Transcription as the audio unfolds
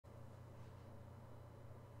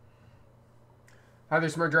Hi there,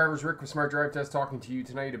 Smart Drivers. Rick with Smart Drive Test talking to you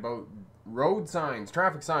tonight about road signs,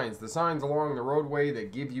 traffic signs, the signs along the roadway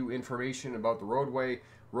that give you information about the roadway,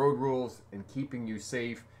 road rules, and keeping you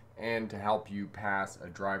safe and to help you pass a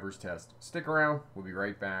driver's test. Stick around. We'll be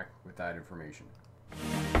right back with that information.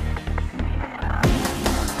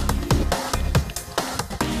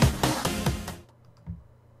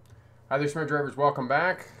 Hi there, Smart Drivers. Welcome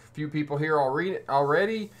back. A few people here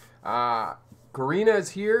already. Karina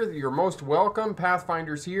is here. You're most welcome.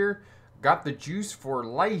 Pathfinder's here. Got the Juice for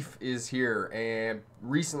Life is here and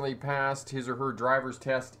recently passed his or her driver's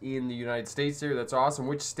test in the United States there. That's awesome.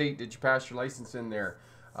 Which state did you pass your license in there,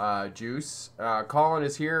 Juice? Colin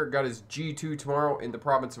is here. Got his G2 tomorrow in the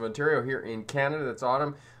province of Ontario here in Canada. That's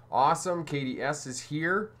awesome. Katie S is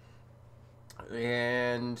here.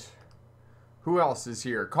 And who else is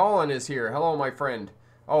here? Colin is here. Hello, my friend.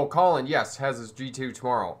 Oh, Colin, yes, has his G2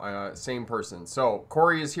 tomorrow. Same person. So,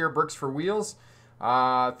 Corey is here, Bricks for Wheels.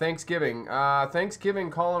 Thanksgiving. Thanksgiving,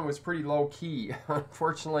 Colin, was pretty low-key.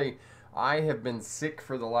 Unfortunately, I have been sick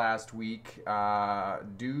for the last week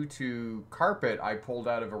due to carpet I pulled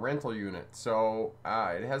out of a rental unit. So,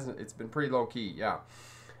 it's been pretty low-key, yeah.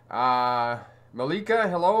 Malika,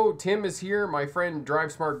 hello. Tim is here, my friend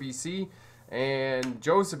Drive Smart BC. And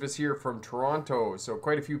Joseph is here from Toronto. So,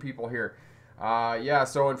 quite a few people here. Yeah,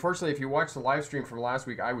 so unfortunately, if you watched the live stream from last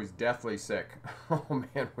week, I was deathly sick. Oh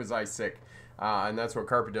man, was I sick. And that's what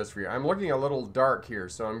carpet does for you. I'm looking a little dark here,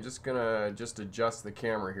 so I'm just gonna adjust the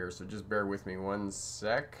camera here. So just bear with me one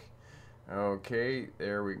sec. Okay,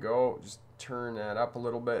 there we go. Just turn that up a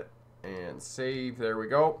little bit and save. There we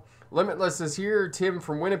go. Limitless is here. Tim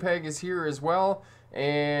from Winnipeg is here as well.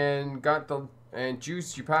 And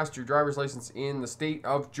Juice, you passed your driver's license in the state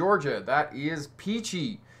of Georgia. That is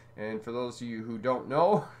peachy. And for those of you who don't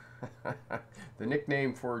know, the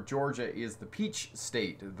nickname for Georgia is the Peach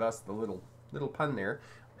State. Thus the little pun there,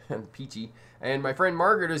 and peachy. And my friend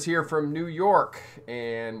Margaret is here from New York,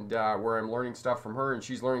 and where I'm learning stuff from her, and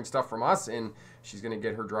she's learning stuff from us, and she's going to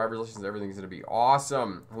get her driver's license. Everything's going to be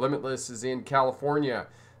awesome. Limitless is in California.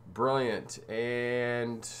 Brilliant.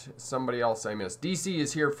 And somebody else I missed. DC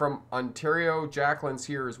is here from Ontario. Jacqueline's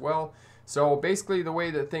here as well. So basically the way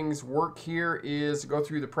that things work here is go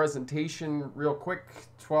through the presentation real quick,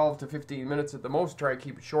 12 to 15 minutes at the most, try to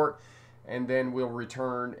keep it short, and then we'll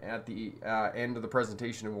return at the end of the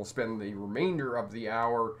presentation and we'll spend the remainder of the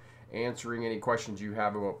hour answering any questions you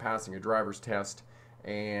have about passing a driver's test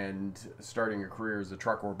and starting a career as a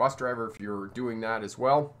truck or bus driver if you're doing that as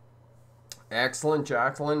well. Excellent,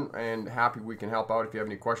 Jacqueline, and happy we can help out. If you have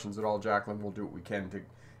any questions at all, Jacqueline, we'll do what we can to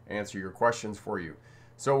answer your questions for you.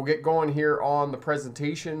 So we'll get going here on the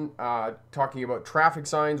presentation, talking about traffic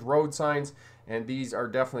signs, road signs, and these are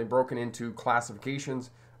definitely broken into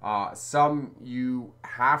classifications. Some you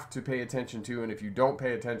have to pay attention to, and if you don't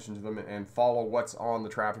pay attention to them and follow what's on the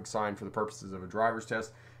traffic sign for the purposes of a driver's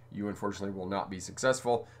test, you unfortunately will not be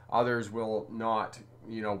successful. Others will not,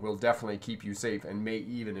 will definitely keep you safe and may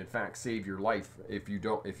even in fact save your life if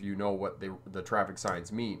you know what the traffic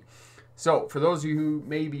signs mean. So, for those of you who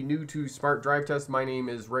may be new to Smart Drive Test, my name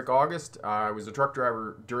is Rick August. I was a truck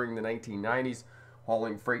driver during the 1990s,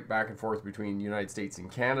 hauling freight back and forth between the United States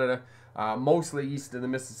and Canada, mostly east of the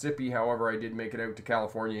Mississippi. However, I did make it out to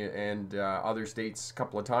California and other states a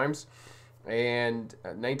couple of times. And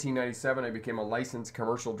in 1997, I became a licensed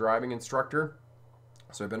commercial driving instructor.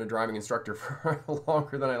 So I've been a driving instructor for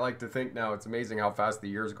longer than I like to think now. It's amazing how fast the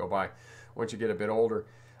years go by once you get a bit older.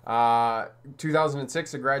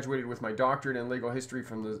 2006, I graduated with my doctorate in legal history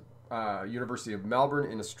from the University of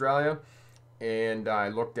Melbourne in Australia, and I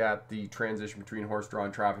looked at the transition between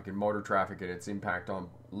horse-drawn traffic and motor traffic and its impact on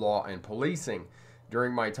law and policing.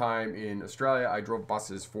 During my time in Australia, I drove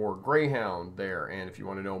buses for Greyhound there, and if you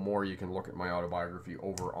want to know more, you can look at my autobiography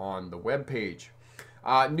over on the webpage.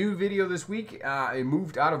 New video this week. I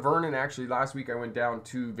moved out of Vernon. Actually, last week I went down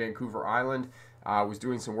to Vancouver Island. I was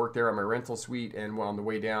doing some work there on my rental suite, and on the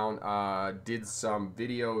way down, did some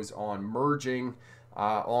videos on merging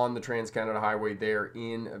on the Trans-Canada Highway there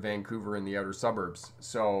in Vancouver in the outer suburbs.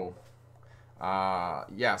 So,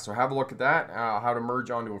 yeah, so have a look at that, how to merge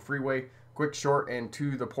onto a freeway. Quick, short, and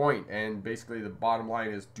to the point. And basically the bottom line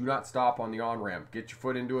is do not stop on the on-ramp. Get your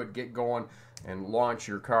foot into it, get going, and launch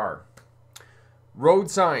your car. Road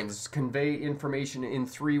signs convey information in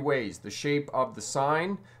three ways: the shape of the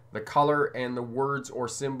sign, the color, and the words or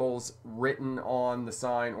symbols written on the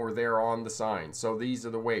sign or there on the sign. So these are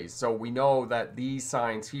the ways. So we know that these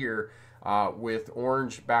signs here with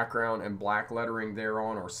orange background and black lettering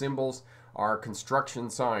thereon or symbols are construction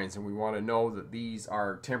signs, and we want to know that these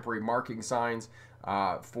are temporary marking signs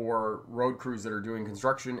for road crews that are doing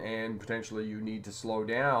construction, and potentially you need to slow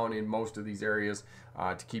down in most of these areas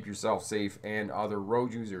to keep yourself safe and other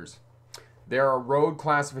road users. There are road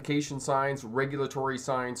classification signs, regulatory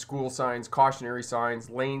signs, school signs, cautionary signs,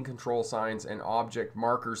 lane control signs, and object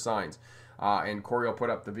marker signs. And Corey will put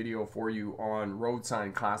up the video for you on road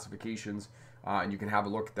sign classifications, and you can have a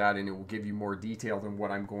look at that, and it will give you more detail than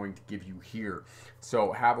what I'm going to give you here.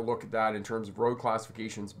 So have a look at that in terms of road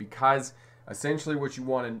classifications, because essentially what you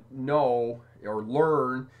want to know or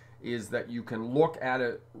learn is that you can look at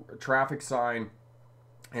a traffic sign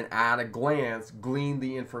and at a glance glean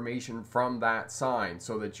the information from that sign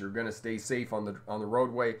so that you're going to stay safe on the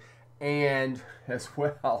roadway, and as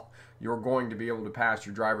well you're going to be able to pass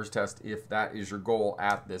your driver's test if that is your goal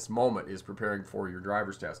at this moment, is preparing for your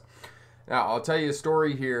driver's test. Now I'll tell you a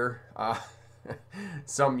story here.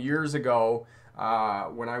 Some years ago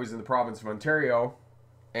when I was in the province of Ontario,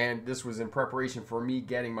 and this was in preparation for me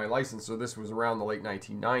getting my license, so this was around the late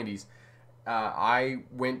 1990s. I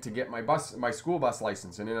went to get my school bus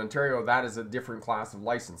license, and in Ontario that is a different class of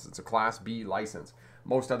license. It's a Class B license.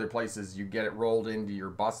 Most other places you get it rolled into your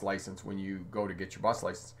bus license when you go to get your bus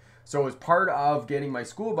license. So as part of getting my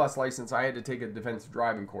school bus license, I had to take a defensive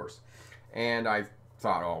driving course, and I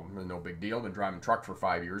thought, oh, no big deal. I've been driving truck for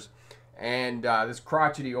 5 years, and this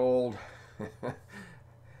crotchety old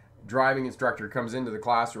driving instructor comes into the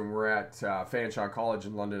classroom. We're at Fanshawe College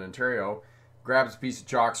in London, Ontario. Grabs a piece of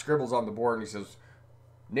chalk, scribbles on the board, and he says,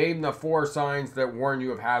 "Name the 4 signs that warn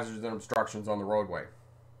you of hazards and obstructions on the roadway."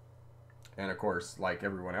 And of course, like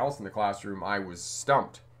everyone else in the classroom, I was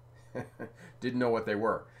stumped. Didn't know what they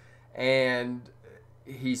were. And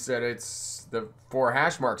he said, it's the 4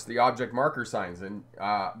 hash marks, the object marker signs. And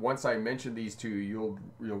once I mentioned these to you,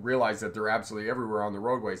 you'll realize that they're absolutely everywhere on the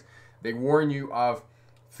roadways. They warn you of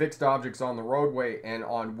fixed objects on the roadway and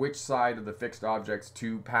on which side of the fixed objects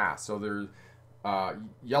to pass. So there's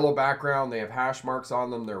yellow background, they have hash marks on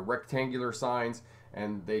them, they're rectangular signs,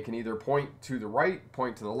 and they can either point to the right,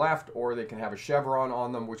 point to the left, or they can have a chevron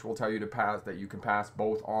on them, which will tell you to pass, that you can pass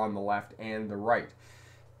both on the left and the right.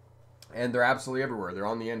 And they're absolutely everywhere. They're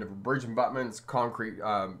on the end of bridge abutments, concrete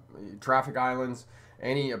traffic islands,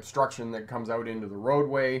 any obstruction that comes out into the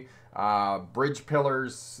roadway, bridge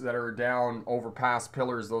pillars that are down, overpass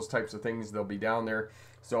pillars, those types of things, they'll be down there.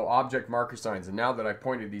 So object marker signs. And now that I've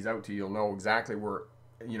pointed these out to you, you'll know exactly where,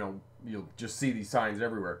 you'll just see these signs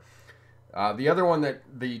everywhere. The other one that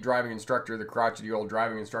the driving instructor, the crotchety old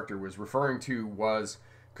driving instructor, was referring to was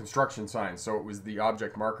construction signs. So it was the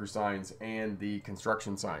object marker signs and the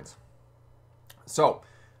construction signs. So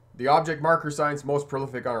the object marker signs, most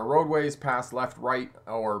prolific on our roadways, pass left, right,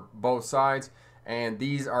 or both sides. And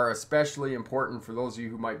these are especially important for those of you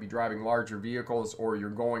who might be driving larger vehicles, or you're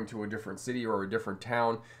going to a different city or a different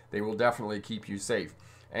town. They will definitely keep you safe.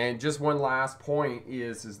 And just one last point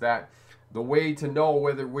is that the way to know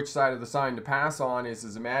which side of the sign to pass on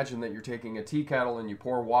is imagine that you're taking a tea kettle and you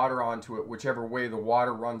pour water onto it. Whichever way the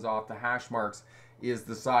water runs off the hash marks is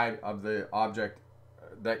the side of the object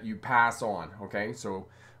that you pass on. Okay, so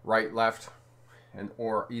right, left,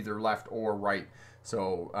 or either left or right.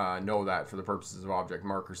 So know that for the purposes of object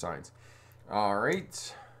marker signs. All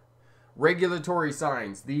right. Regulatory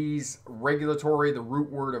signs. These regulatory, the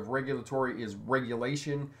root word of regulatory is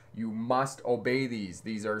regulation. You must obey these.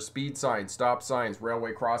 These are speed signs, stop signs,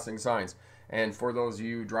 railway crossing signs. And for those of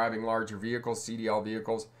you driving larger vehicles, CDL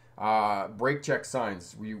vehicles, brake check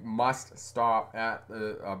signs. You must stop at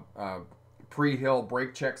the pre-hill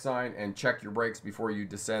brake check sign and check your brakes before you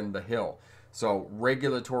descend the hill. So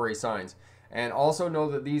regulatory signs. And also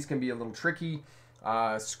know that these can be a little tricky.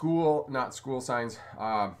 Not school signs,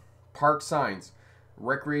 park signs,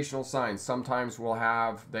 recreational signs. Sometimes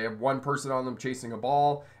they have one person on them chasing a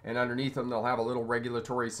ball, and underneath them they'll have a little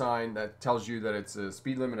regulatory sign that tells you that it's a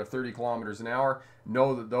speed limit of 30 kilometers an hour.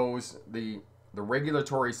 Know that the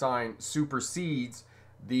regulatory sign supersedes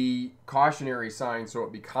the cautionary sign, so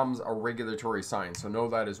it becomes a regulatory sign. So know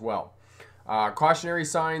that as well. Cautionary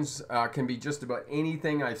signs can be just about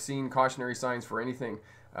anything. I've seen cautionary signs for anything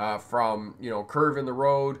from curve in the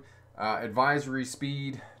road, advisory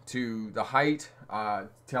speed, to the height,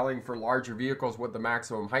 telling for larger vehicles what the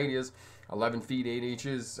maximum height is. 11 feet 8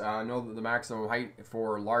 inches. Know that the maximum height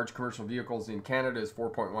for large commercial vehicles in Canada is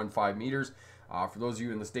 4.15 meters. For those of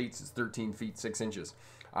you in the States, it's 13 feet 6 inches.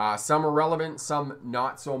 Some are relevant, some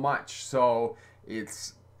not so much. So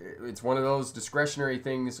it's one of those discretionary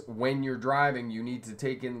things. When you're driving, you need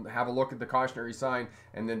to have a look at the cautionary sign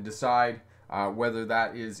and then decide whether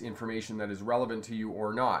that is information that is relevant to you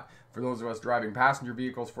or not. For those of us driving passenger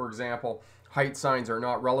vehicles, for example, height signs are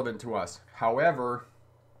not relevant to us. However,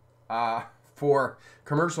 For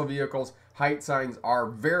commercial vehicles, height signs are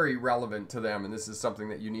very relevant to them, and this is something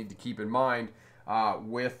that you need to keep in mind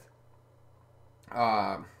with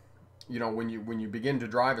you know, when you begin to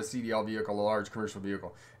drive a CDL vehicle, a large commercial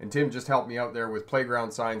vehicle. And Tim just helped me out there with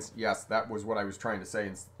playground signs. Yes, that was what I was trying to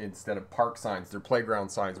say. Instead of park signs, they're playground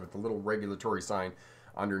signs with the little regulatory sign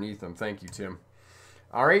underneath them. Thank you, Tim.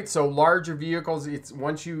 All right, so larger vehicles, it's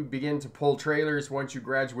once you begin to pull trailers, once you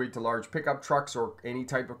graduate to large pickup trucks or any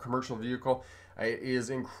type of commercial vehicle, it is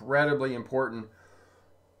incredibly important.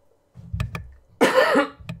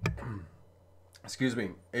 Excuse me.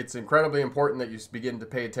 It's incredibly important that you begin to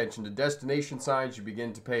pay attention to destination signs, you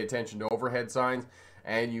begin to pay attention to overhead signs,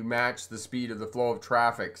 and you match the speed of the flow of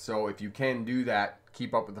traffic. So if you can do that,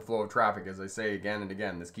 keep up with the flow of traffic, as I say again and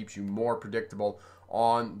again. This keeps you more predictable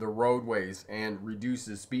on the roadways and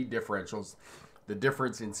reduces speed differentials, the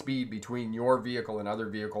difference in speed between your vehicle and other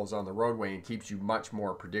vehicles on the roadway, and keeps you much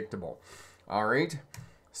more predictable. All right.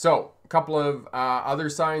 So a couple of other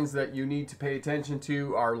signs that you need to pay attention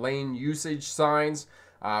to are lane usage signs,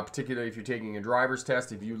 particularly if you're taking a driver's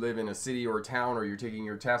test. If you live in a city or a town, or you're taking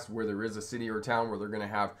your test where there is a city or a town where they're going to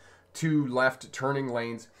have 2 left turning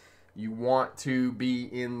lanes, you want to be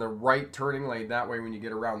in the right turning lane. That way when you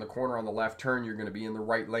get around the corner on the left turn, you're going to be in the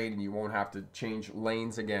right lane and you won't have to change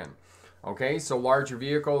lanes again. Okay, so larger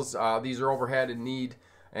vehicles, these are overhead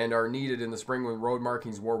and are needed in the spring when road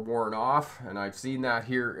markings were worn off, and I've seen that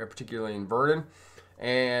here, particularly in Vernon.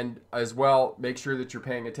 And as well, make sure that you're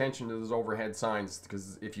paying attention to those overhead signs,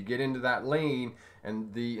 because if you get into that lane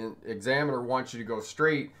and the examiner wants you to go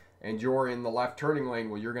straight and you're in the left turning lane,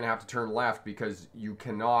 well, you're going to have to turn left because you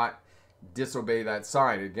cannot disobey that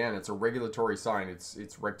sign. Again, it's a regulatory sign.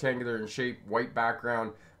 It's rectangular in shape, white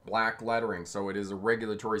background, black lettering, so it is a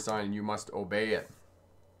regulatory sign and you must obey it.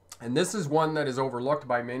 And this is one that is overlooked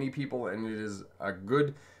by many people, and it is a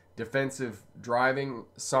good defensive driving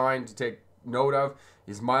sign to take note of,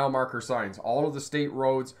 is mile marker signs. All of the state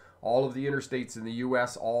roads, all of the interstates in the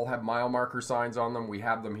US all have mile marker signs on them. We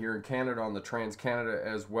have them here in Canada on the Trans-Canada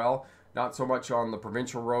as well. Not so much on the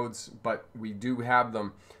provincial roads, but we do have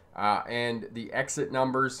them. And the exit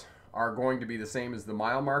numbers are going to be the same as the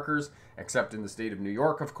mile markers, except in the state of New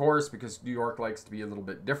York, of course, because New York likes to be a little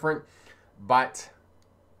bit different. But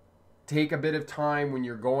take a bit of time when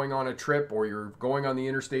you're going on a trip or you're going on the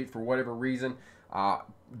interstate for whatever reason.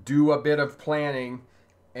 Do a bit of planning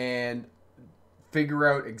and figure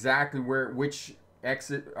out exactly which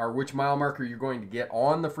exit or which mile marker you're going to get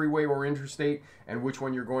on the freeway or interstate and which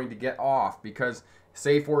one you're going to get off. Because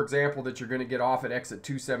say, for example, that you're going to get off at exit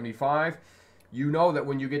 275. You know that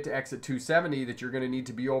when you get to exit 270 that you're going to need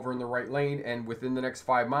to be over in the right lane, and within the next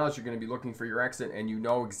 5 miles you're going to be looking for your exit, and you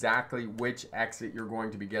know exactly which exit you're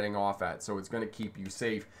going to be getting off at. So it's going to keep you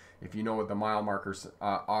safe if you know what the mile markers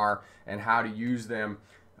are and how to use them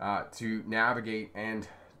to navigate and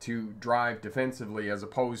to drive defensively, as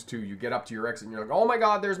opposed to you get up to your exit and you're like, oh my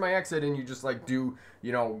god, there's my exit, and you just like do,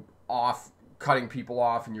 you know, cutting people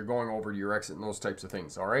off, and you're going over to your exit and those types of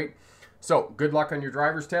things. All right, so good luck on your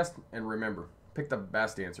driver's test, and remember, pick the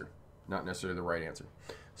best answer, not necessarily the right answer.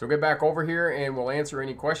 So get back over here and we'll answer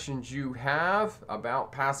any questions you have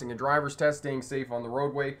about passing a driver's test, staying safe on the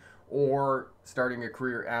roadway, or starting a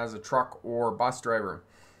career as a truck or bus driver.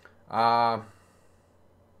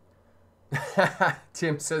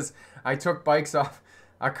 Tim says, I took bikes off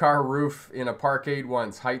a car roof in a parkade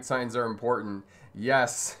once. Height signs are important.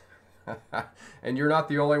 Yes. And you're not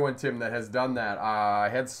the only one, Tim, that has done that. I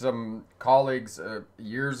had some colleagues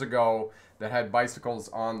years ago that had bicycles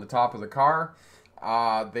on the top of the car.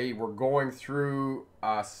 They were going through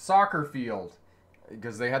a soccer field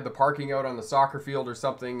because they had the parking out on the soccer field or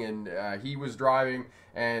something, and he was driving,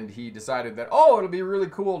 and he decided that, oh, it'll be really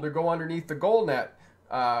cool to go underneath the goal net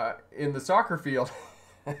in the soccer field.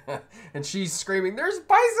 And she's screaming, there's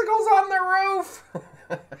bicycles on the roof.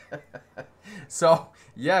 So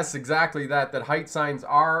yes, exactly that height signs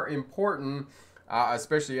are important,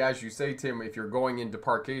 especially, as you say, Tim, if you're going into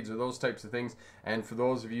parkades or those types of things. And for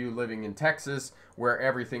those of you living in Texas where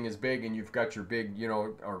everything is big and you've got your big, you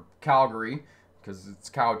know, or Calgary, because it's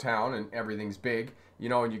cow town and everything's big, you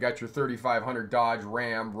know, and you got your 3500 Dodge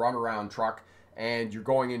Ram runaround truck, and you're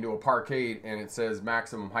going into a parkade and it says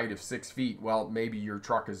maximum height of 6 feet. Well, maybe your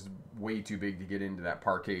truck is way too big to get into that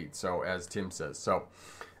parkade, so as Tim says. So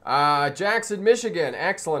Jackson, Michigan,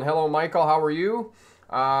 excellent. Hello, Michael, how are you?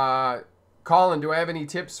 Colin, do I have any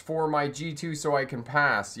tips for my G2 so I can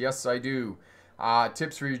pass? Yes, I do.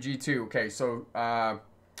 Tips for your G2. Okay, so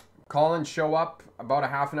Colin, show up about a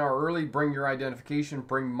half an hour early, bring your identification,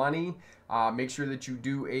 bring money. Make sure that you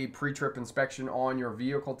do a pre-trip inspection on your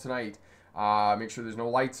vehicle tonight. Make sure there's no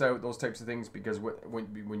lights out, those types of things, because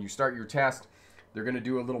when you start your test, they're going to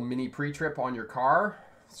do a little mini pre-trip on your car.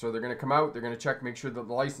 So they're going to come out, they're going to check, make sure that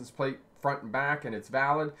the license plate front and back and it's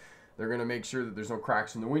valid. They're going to make sure that there's no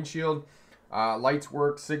cracks in the windshield. Lights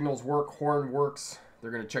work, signals work, horn works.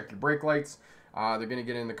 They're going to check your brake lights. They're going to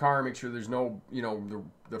get in the car, make sure there's no,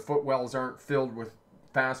 the footwells aren't filled with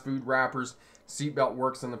fast food wrappers. Seatbelt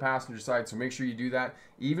works on the passenger side, so make sure you do that.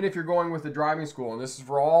 Even if you're going with the driving school, and this is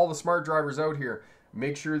for all the smart drivers out here,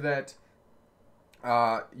 make sure that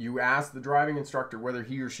you ask the driving instructor whether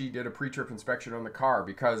he or she did a pre-trip inspection on the car,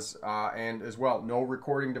 because, and as well, no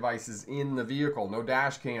recording devices in the vehicle, no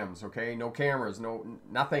dash cams, okay, no cameras,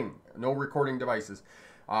 nothing, no recording devices.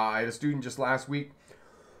 I had a student just last week,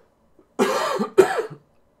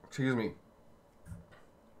 excuse me,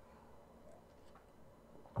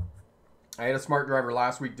 I had a smart driver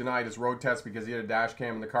last week denied his road test because he had a dash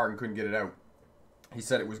cam in the car and couldn't get it out. He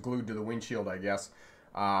said it was glued to the windshield, I guess.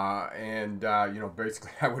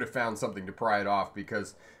 Basically I would have found something to pry it off,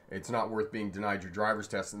 because it's not worth being denied your driver's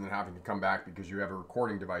test and then having to come back because you have a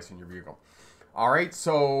recording device in your vehicle. All right,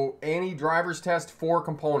 so any driver's test, 4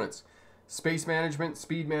 components: space management,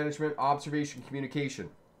 speed management, observation, communication.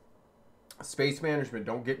 Space management,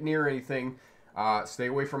 don't get near anything. Stay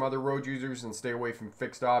away from other road users and stay away from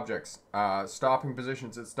fixed objects. Stopping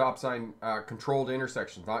positions at stop sign, controlled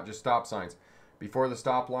intersections, not just stop signs. Before the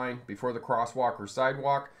stop line, before the crosswalk or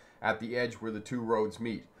sidewalk, at the edge where the 2 roads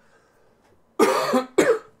meet.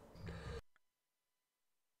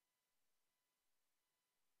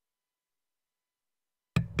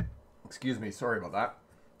 Excuse me, sorry about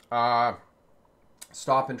that.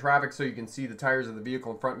 Stop in traffic so you can see the tires of the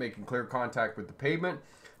vehicle in front making clear contact with the pavement.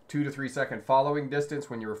 2 to 3 second following distance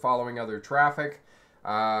when you're following other traffic.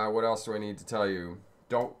 What else do I need to tell you?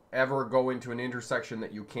 Don't ever go into an intersection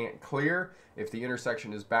that you can't clear. If the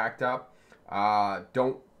intersection is backed up,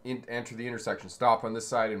 don't enter the intersection. Stop on this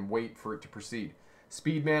side and wait for it to proceed.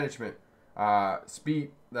 Speed management. Posted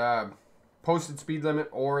speed limit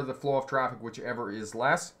or the flow of traffic, whichever is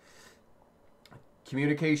less.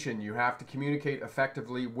 Communication. You have to communicate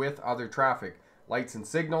effectively with other traffic. Lights and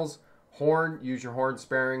signals. Horn. Use your horn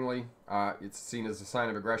sparingly. It's seen as a sign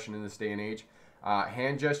of aggression in this day and age.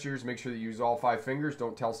 Hand gestures, make sure that you use all 5 fingers.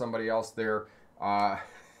 Don't tell somebody else they're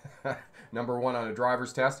number 1 on a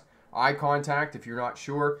driver's test. Eye contact if you're not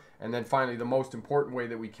sure. And then finally, the most important way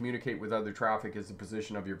that we communicate with other traffic is the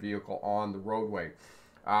position of your vehicle on the roadway.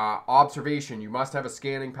 Observation, you must have a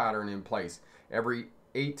scanning pattern in place. Every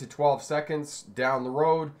 8 to 12 seconds down the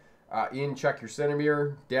road, in, check your center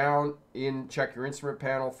mirror. Down, in, check your instrument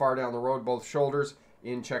panel. Far down the road, both shoulders.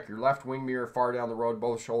 In, check your left wing mirror. Far down the road,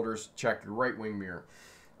 both shoulders. Check your right wing mirror.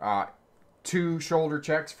 2 shoulder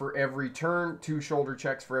checks for every turn. 2 shoulder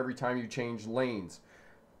checks for every time you change lanes.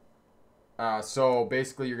 So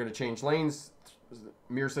basically you're going to change lanes.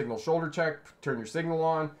 Mirror signal, shoulder check. Turn your signal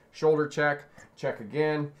on. Shoulder check. Check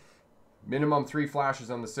again. Minimum 3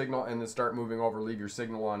 flashes on the signal, and then start moving over. Leave your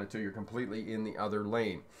signal on until you're completely in the other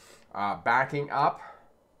lane. Backing up.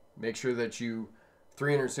 Make sure that you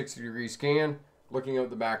 360-degree scan. Looking out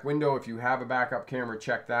the back window. If you have a backup camera,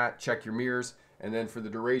 check that. Check your mirrors. And then for the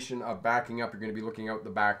duration of backing up, you're going to be looking out the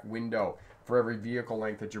back window. For every vehicle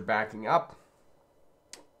length that you're backing up,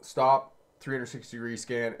 stop, 360-degree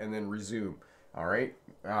scan, and then resume. All right?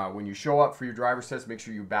 When you show up for your driver's test, make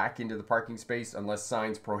sure you back into the parking space unless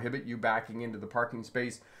signs prohibit you backing into the parking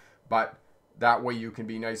space. But that way you can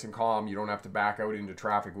be nice and calm. You don't have to back out into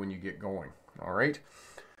traffic when you get going. All right?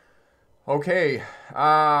 Okay.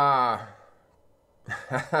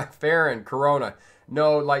 Farron, Corona.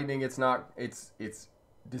 No, Lightning, it's not. It's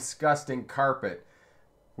disgusting carpet.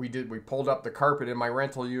 We pulled up the carpet in my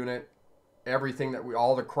rental unit. Everything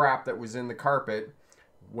all the crap that was in the carpet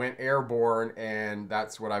went airborne, and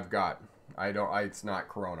that's what I've got. It's not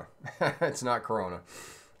Corona. It's not Corona.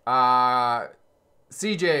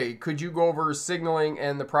 CJ, could you go over signaling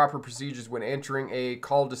and the proper procedures when entering a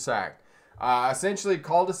cul-de-sac? Essentially,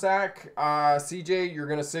 cul-de-sac, CJ, you're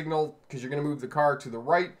going to signal because you're going to move the car to the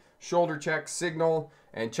right, shoulder check, signal,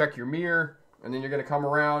 and check your mirror. And then you're going to come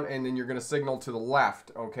around, and then you're going to signal to the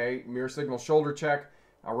left, okay? Mirror signal, shoulder check,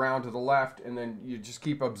 around to the left, and then you just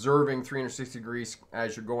keep observing 360 degrees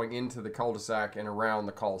as you're going into the cul-de-sac and around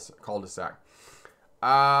the cul-de-sac.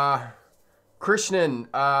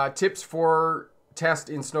 Krishnan, tips for test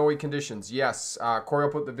in snowy conditions. Yes, Corey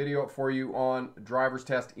will put the video up for you on driver's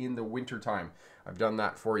test in the wintertime. I've done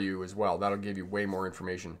that for you as well. That'll give you way more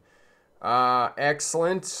information.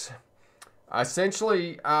 Excellent.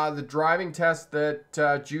 Essentially, the driving test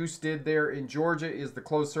that Juice did there in Georgia is the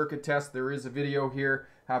closed circuit test. There is a video here.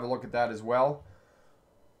 Have a look at that as well.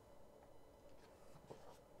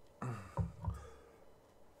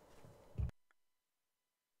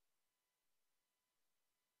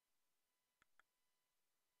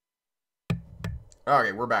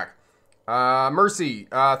 Okay, we're back. Mercy,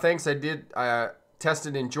 thanks. I did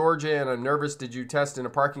tested in Georgia and I'm nervous. Did you test in a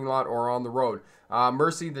parking lot or on the road?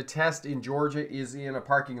 Mercy, the test in Georgia is in a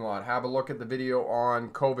parking lot. Have a look at the video on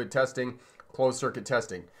COVID testing, closed circuit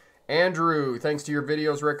testing. Andrew, thanks to your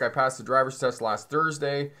videos, Rick, I passed the driver's test last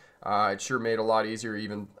Thursday. It sure made it a lot easier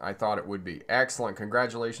even I thought it would be. Excellent.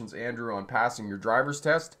 Congratulations, Andrew, on passing your driver's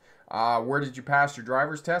test. Where did you pass your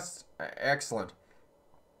driver's test? Excellent.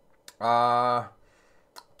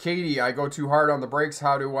 Katie, I go too hard on the brakes.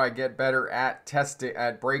 How do I get better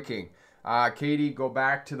at braking? Katie, go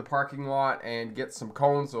back to the parking lot and get some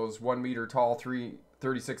cones, those 1 meter tall,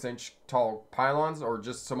 36-inch tall pylons, or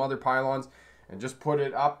just some other pylons, and just put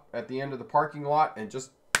it up at the end of the parking lot and just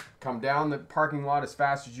come down the parking lot as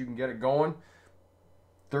fast as you can get it going,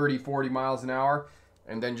 30, 40 miles an hour,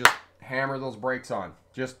 and then just hammer those brakes on.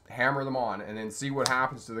 Just hammer them on and then see what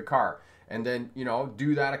happens to the car. And then, you know,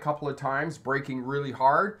 do that a couple of times, braking really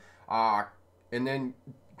hard, and then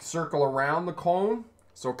circle around the cone.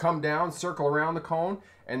 So come down, circle around the cone,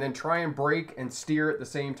 and then try and brake and steer at the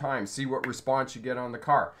same time. See what response you get on the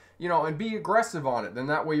car. You know, and be aggressive on it. Then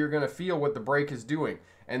that way you're going to feel what the brake is doing.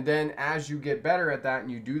 And then as you get better at that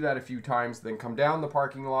and you do that a few times, then come down the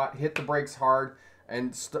parking lot, hit the brakes hard,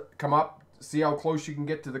 and come up, see how close you can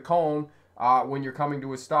get to the cone when you're coming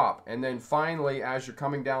to a stop. And then finally, as you're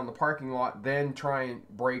coming down the parking lot, then try and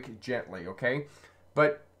brake gently, okay?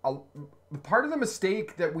 But part of the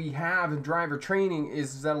mistake that we have in driver training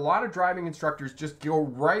is that a lot of driving instructors just go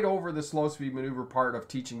right over the slow speed maneuver part of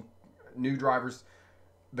teaching new drivers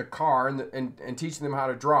the car and teaching them how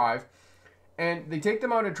to drive. And they take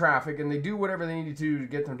them out in traffic and they do whatever they need to do to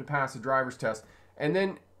get them to pass the driver's test. And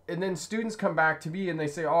then students come back to me and they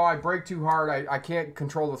say, oh, I brake too hard, I can't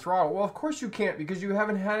control the throttle. Well, of course you can't, because you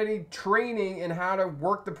haven't had any training in how to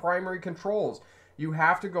work the primary controls. You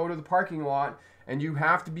have to go to the parking lot and you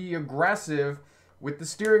have to be aggressive with the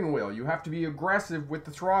steering wheel. You have to be aggressive with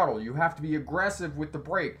the throttle. You have to be aggressive with the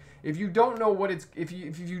brake. If you don't know what it's, if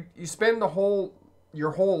you spend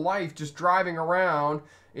your whole life just driving around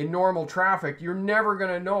in normal traffic, you're never going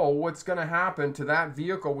to know what's going to happen to that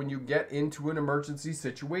vehicle when you get into an emergency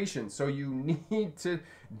situation. So you need to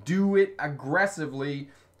do it aggressively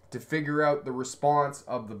to figure out the response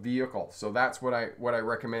of the vehicle. So that's what I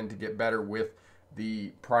recommend to get better with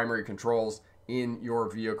the primary controls in your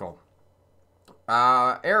vehicle.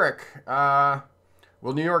 Eric,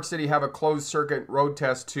 will New York City have a closed circuit road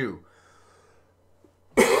test too?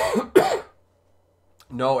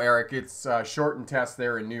 No, Eric, it's shortened test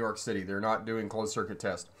there in New York City. They're not doing closed circuit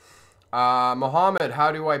test. Mohammed,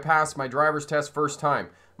 how do I pass my driver's test first time?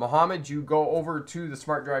 Mohammed, you go over to the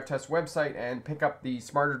Smart Drive Test website and pick up the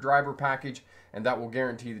Smarter Driver package, and that will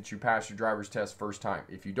guarantee that you pass your driver's test first time.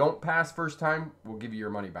 If you don't pass first time, we'll give you your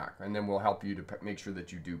money back, and then we'll help you to make sure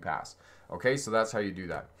that you do pass. Okay, so that's how you do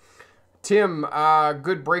that. Tim,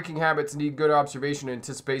 good braking habits need good observation and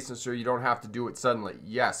anticipation so you don't have to do it suddenly.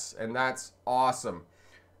 Yes, and that's awesome.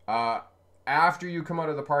 After you come out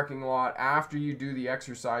of the parking lot, after you do the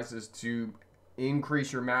exercises to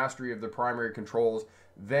increase your mastery of the primary controls,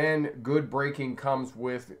 then good braking comes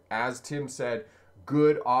with, as Tim said,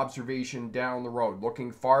 good observation down the road,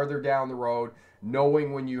 looking farther down the road,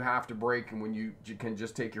 knowing when you have to brake and when you can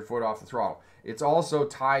just take your foot off the throttle. It's also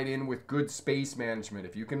tied in with good space management.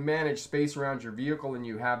 If you can manage space around your vehicle and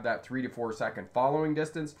you have that 3 to 4 second following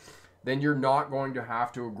distance, then you're not going to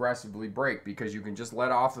have to aggressively brake, because you can just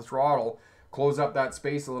let off the throttle, close up that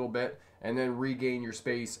space a little bit, and then regain your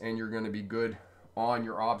space, and you're going to be good on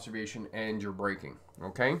your observation and your braking.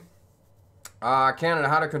 Okay? Canada,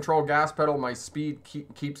 how to control gas pedal. My speed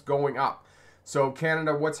keeps going up. So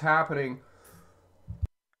Canada, what's happening?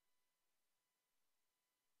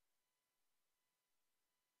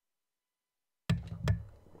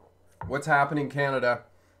 What's happening, Canada,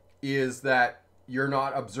 is that you're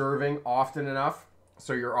not observing often enough.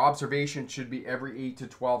 So your observation should be every 8 to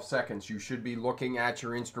 12 seconds. You should be looking at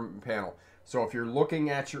your instrument panel. So if you're looking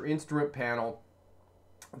at your instrument panel,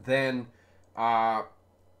 then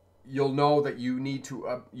you'll know that you need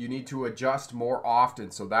to adjust more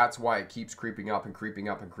often. So that's why it keeps creeping up and creeping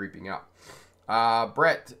up and creeping up.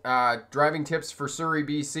 Brett, driving tips for Surrey,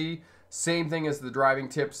 BC. Same thing as the driving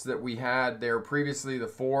tips that we had there previously, the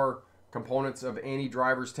 4 components of any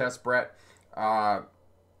driver's test, Brett.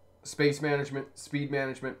 Space management, speed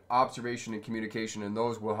management, observation, and communication, and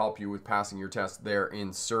those will help you with passing your test there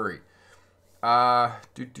in Surrey.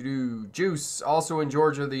 Juice, also in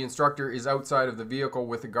Georgia, the instructor is outside of the vehicle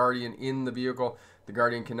with the guardian in the vehicle. The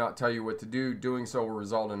guardian cannot tell you what to do. Doing so will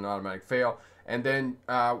result in an automatic fail. And then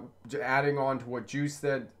adding on to what Juice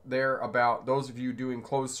said there about those of you doing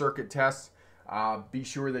closed circuit tests, be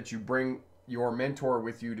sure that you bring your mentor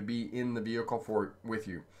with you to be in the vehicle with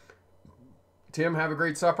you. Tim, have a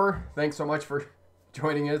great supper. Thanks so much for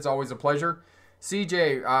joining in. It's always a pleasure.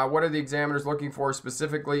 CJ, what are the examiners looking for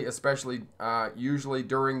specifically, especially usually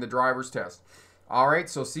during the driver's test? All right,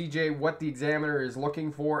 so CJ, what the examiner is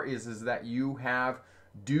looking for is that you have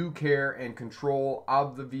due care and control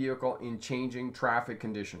of the vehicle in changing traffic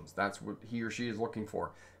conditions. That's what he or she is looking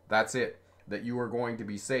for. That's it, that you are going to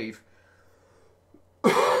be safe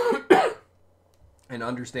and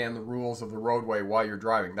understand the rules of the roadway while you're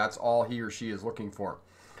driving. That's all he or she is looking for.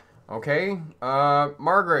 Okay,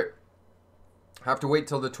 Margaret, have to wait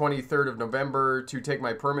till the 23rd of November to take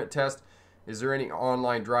my permit test. Is there any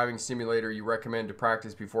online driving simulator you recommend to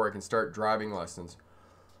practice before I can start driving lessons?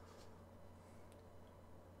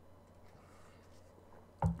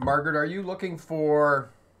 Margaret, are you looking for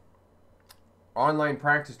online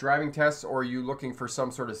practice driving tests, or are you looking for some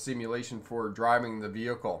sort of simulation for driving the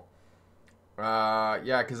vehicle?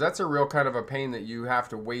 Yeah, because that's a real kind of a pain that you have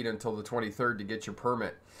to wait until the 23rd to get your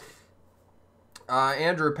permit.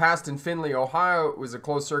 Andrew, passed in Findlay, Ohio. It was a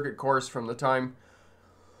closed circuit course from the time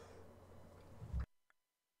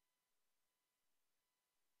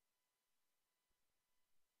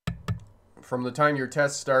your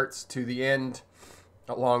test starts to the end,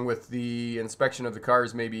 along with the inspection of the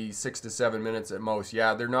cars, maybe 6 to 7 minutes at most.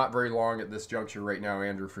 Yeah, they're not very long at this juncture right now,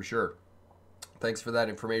 Andrew, for sure. Thanks for that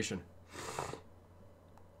information.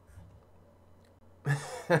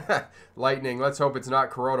 Lightning, let's hope it's not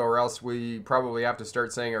Corona, or else we probably have to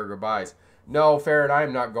start saying our goodbyes. No, Farron, I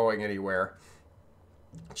am not going anywhere.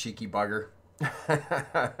 Cheeky bugger.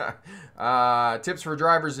 Tips for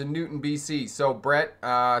drivers in Newton, BC. So, Brett,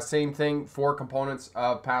 same thing, 4 components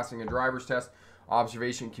of passing a driver's test: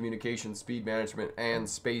 observation, communication, speed management, and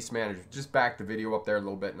space management. Just back the video up there a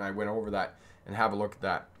little bit, and I went over that, and have a look at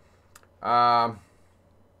that.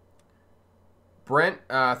 Brent,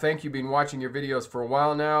 thank you. Been watching your videos for a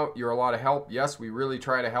while now. You're a lot of help. Yes, we really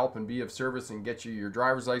try to help and be of service and get you your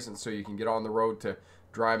driver's license so you can get on the road to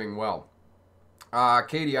driving well.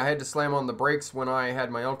 Katie, I had to slam on the brakes when I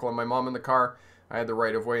had my uncle and my mom in the car. I had the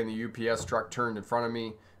right of way and the UPS truck turned in front of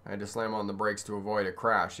me. I had to slam on the brakes to avoid a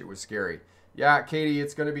crash. It was scary. Yeah, Katie,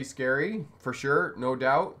 it's going to be scary for sure, no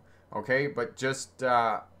doubt. Okay, but just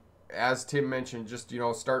as Tim mentioned, just,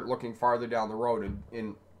 start looking farther down the road.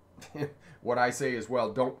 And what I say is,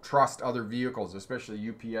 well, don't trust other vehicles, especially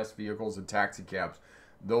UPS vehicles and taxi cabs.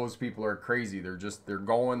 Those people are crazy. They're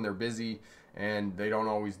going, they're busy, and they don't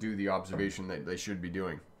always do the observation that they should be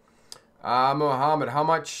doing. Mohammed, how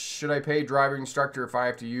much should I pay driving instructor if I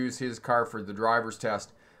have to use his car for the driver's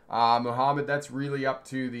test? Mohammed, that's really up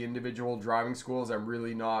to the individual driving schools. I'm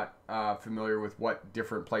really not familiar with what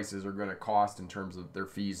different places are going to cost in terms of their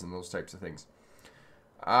fees and those types of things.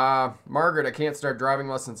 Margaret, I can't start driving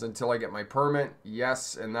lessons until I get my permit.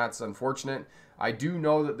 Yes, and that's unfortunate. I do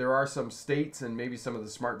know that there are some states, and maybe some of the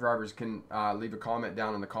smart drivers can leave a comment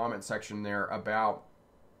down in the comment section there about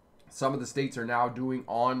some of the states are now doing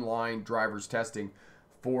online driver's testing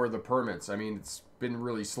for the permits. I mean, it's been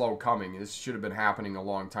really slow coming. This should have been happening a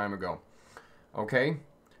long time ago. Okay.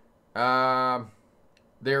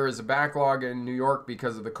 There is a backlog in New York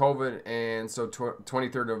because of the COVID, and so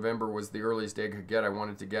 23rd November was the earliest day I could get. I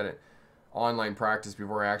wanted to get it online practice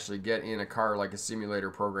before I actually get in a car, like a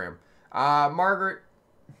simulator program. Margaret,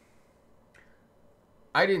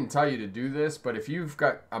 I didn't tell you to do this, but if you've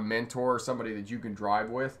got a mentor or somebody that you can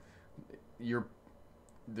drive with, you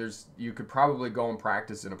could probably go and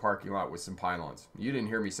practice in a parking lot with some pylons. You didn't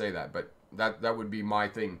hear me say that, but that would be my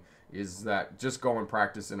thing, is that just go and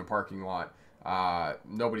practice in a parking lot.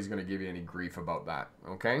 Nobody's going to give you any grief about that,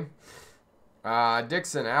 okay?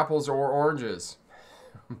 Dixon, apples or oranges?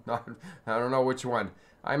 I don't know which one.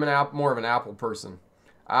 I'm more of an apple person.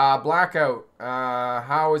 Blackout,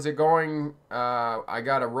 how is it going? I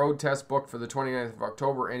got a road test booked for the 29th of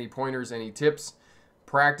October. Any pointers, any tips?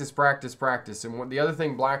 Practice, practice, practice. And the other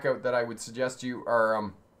thing, Blackout, that I would suggest you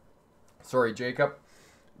are, sorry, Jacob.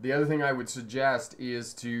 The other thing I would suggest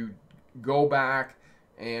is to go back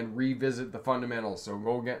and revisit the fundamentals. So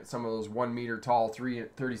go get some of those 1 meter tall,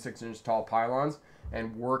 36 inch tall pylons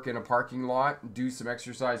and work in a parking lot. Do some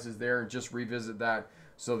exercises there and just revisit that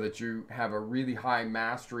so that you have a really high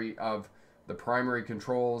mastery of the primary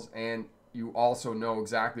controls, and you also know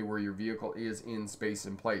exactly where your vehicle is in space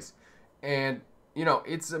and place. And,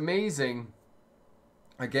 it's amazing.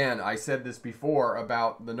 Again, I said this before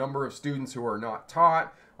about the number of students who are not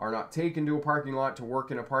taught, are not taken to a parking lot to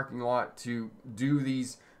work in a parking lot to do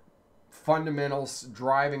these fundamental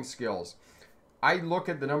driving skills. I look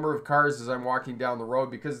at the number of cars as I'm walking down the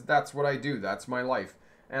road because that's what I do. That's my life.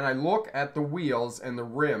 and I look at the wheels and the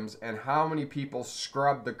rims and how many people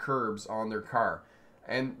scrub the curbs on their car.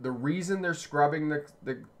 And the reason they're scrubbing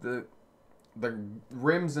the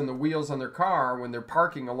rims and the wheels on their car when they're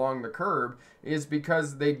parking along the curb is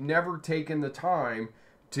because they've never taken the time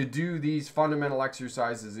to do these fundamental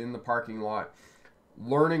exercises in the parking lot,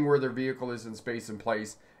 learning where their vehicle is in space and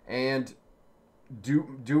place, and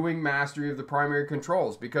doing mastery of the primary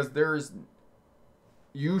controls. Because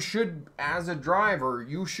you should, as a driver,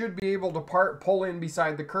 you should be able to pull in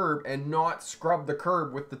beside the curb and not scrub the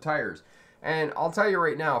curb with the tires. And I'll tell you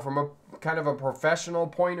right now, from a kind of a professional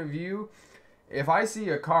point of view, if I see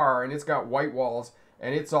a car and it's got white walls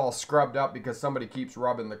and it's all scrubbed up because somebody keeps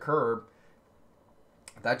rubbing the curb,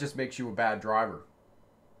 that just makes you a bad driver.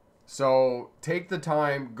 So take the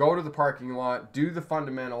time, go to the parking lot, do the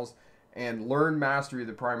fundamentals, and learn mastery of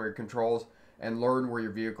the primary controls, and learn where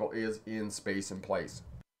your vehicle is in space and place.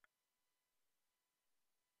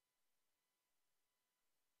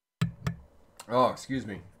 Oh, excuse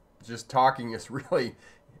me. Just talking is really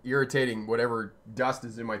irritating whatever dust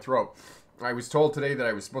is in my throat. I was told today that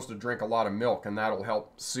I was supposed to drink a lot of milk, and that'll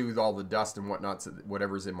help soothe all the dust and whatnot,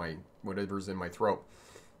 whatever's in my throat.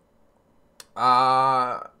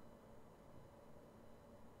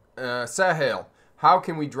 Sahel, how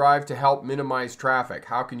can we drive to help minimize traffic?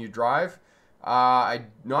 How can you drive?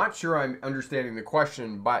 I'm not sure I'm understanding the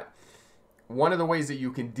question, but one of the ways that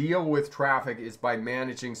you can deal with traffic is by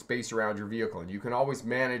managing space around your vehicle. And you can always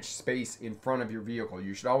manage space in front of your vehicle.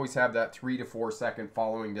 You should always have that 3 to 4 second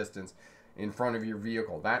following distance in front of your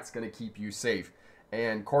vehicle. That's going to keep you safe.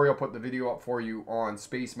 And Corey will put the video up for you on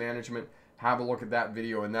space management. Have a look at that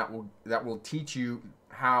video, and that will teach you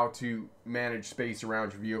how to manage space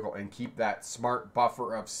around your vehicle and keep that smart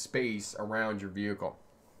buffer of space around your vehicle.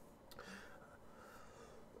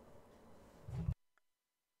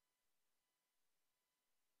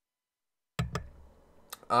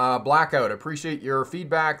 Blackout, appreciate your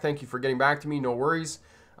feedback. Thank you for getting back to me. No worries.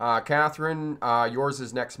 Catherine, yours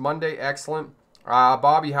is next Monday. Excellent.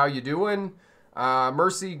 Bobby, how you doing?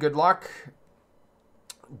 Mercy, good luck.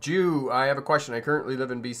 Jew, I have a question. I currently live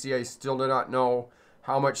in BC. I still do not know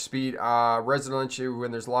how much speed residential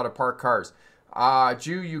when there's a lot of parked cars.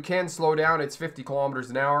 Jew, you can slow down. It's 50 kilometers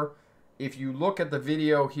an hour. If you look at the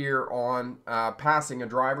video here on passing a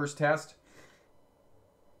driver's test,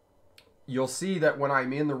 you'll see that when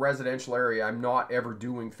I'm in the residential area, I'm not ever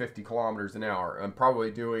doing 50 kilometers an hour. I'm probably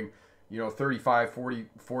doing, 35, 40,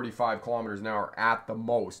 45 kilometers an hour at the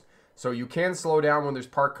most. So you can slow down when there's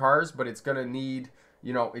parked cars, but it's going to need,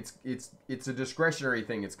 it's a discretionary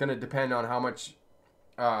thing. It's going to depend on how much,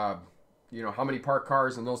 how many parked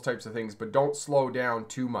cars and those types of things, but don't slow down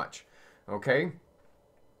too much. Okay?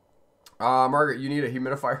 Margaret, you need a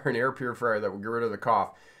humidifier and air purifier that will get rid of the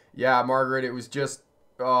cough. Yeah, Margaret, it was just,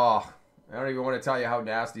 I don't even want to tell you how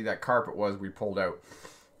nasty that carpet was we pulled out.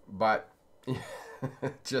 But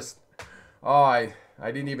just, I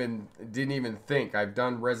didn't even think. I've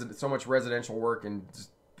done so much residential work and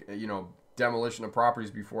just, demolition of properties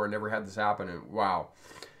before. I never had this happen, and wow.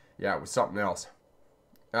 Yeah, it was something else.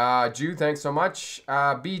 Jude, thanks so much.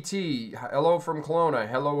 BT, hello from Kelowna.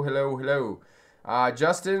 Hello, hello, hello.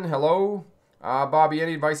 Justin, hello. Bobby,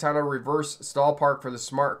 any advice on how to reverse stall park for the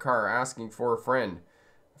smart car? Asking for a friend.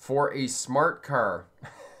 For a smart car.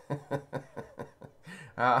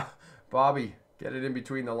 Bobby, get it in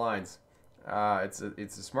between the lines. It's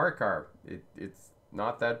a smart car. It's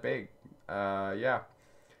not that big. Yeah.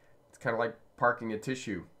 It's kind of like parking a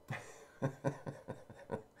tissue.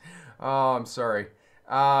 Oh, I'm sorry.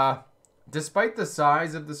 Despite the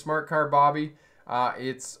size of the smart car, Bobby,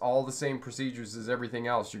 it's all the same procedures as everything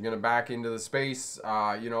else. You're going to back into the space.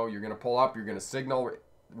 You're going to pull up. You're going to signal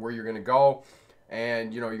where you're going to go.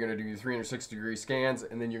 And, you're going to do your 360-degree scans,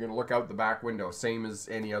 and then you're going to look out the back window, same as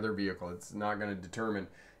any other vehicle. It's not going to determine,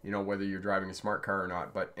 whether you're driving a smart car or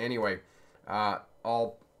not. But anyway,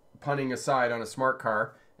 all punning aside on a smart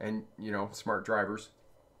car and, smart drivers,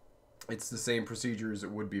 it's the same procedure as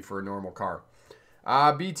it would be for a normal car.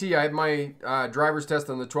 BT, I had my driver's test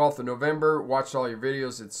on the 12th of November. Watched all your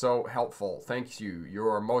videos. It's so helpful. Thank you. You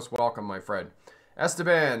are most welcome, my friend.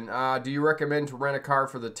 Esteban, do you recommend to rent a car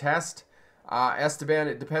for the test? Esteban,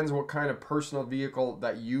 it depends what kind of personal vehicle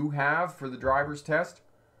that you have for the driver's test.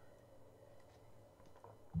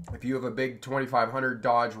 If you have a big 2500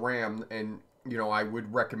 Dodge Ram, and I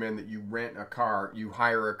would recommend that you rent a car, you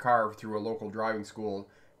hire a car through a local driving school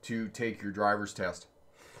to take your driver's test.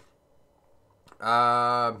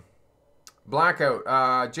 Blackout,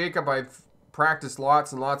 Jacob, I've practiced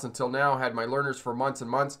lots and lots until now. Had my learners for months and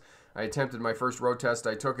months. I attempted my first road test.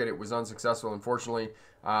 I took it. It was unsuccessful, unfortunately.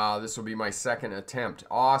 This will be my second attempt.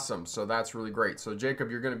 Awesome. So that's really great. So Jacob,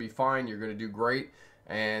 you're going to be fine. You're going to do great.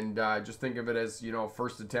 And just think of it as, you know,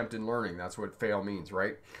 first attempt in learning. That's what fail means,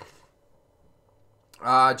 right?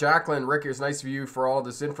 Jacqueline, Rick, it was nice of you for all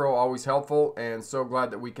this info. Always helpful. And so glad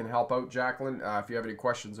that we can help out, Jacqueline. If you have any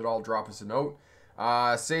questions at all, drop us a note.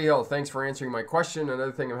 Sahil, thanks for answering my question.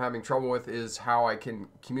 Another thing I'm having trouble with is how I can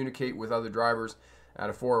communicate with other drivers at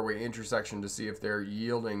a four-way intersection to see if they're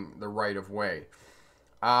yielding the right of way.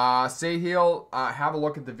 Sahil, have a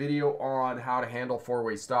look at the video on how to handle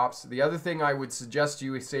four-way stops. The other thing I would suggest to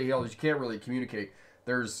you, Sahil, is you can't really communicate.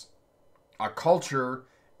 There's a culture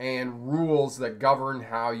and rules that govern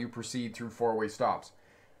how you proceed through four-way stops.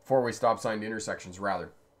 Four-way stop sign intersections,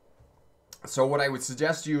 rather. So what I would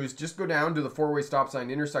suggest to you is just go down to the four-way stop sign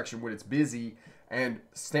intersection when it's busy and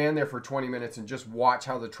stand there for 20 minutes and just watch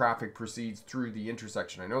how the traffic proceeds through the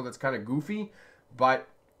intersection. I know that's kind of goofy, but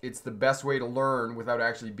it's the best way to learn without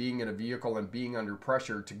actually being in a vehicle and being under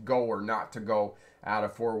pressure to go or not to go at a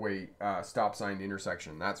four-way stop sign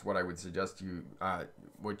intersection. That's what I would suggest to you,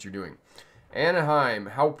 what you're doing. Anaheim,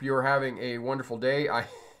 hope you're having a wonderful day. I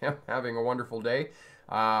am having a wonderful day.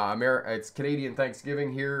 It's Canadian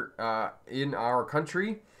Thanksgiving here in our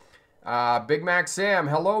country. Big Mac Sam,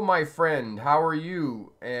 hello my friend. How are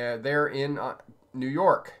you there in New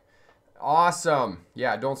York? Awesome.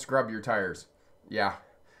 Yeah, don't scrub your tires. Yeah,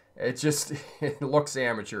 it just it looks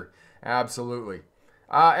amateur. Absolutely.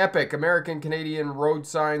 Epic, American Canadian road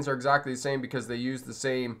signs are exactly the same because they use the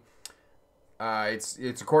same.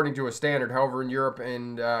 It's according to a standard. However, in Europe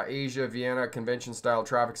and Asia, Vienna convention-style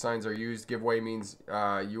traffic signs are used. Giveaway means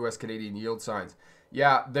U.S. Canadian yield signs.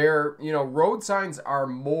 Yeah, they're, you know, road signs are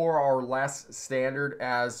more or less standard,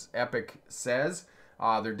 as Epic says.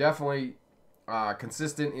 They're definitely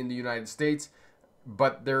consistent in the United States,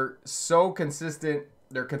 but they're so consistent.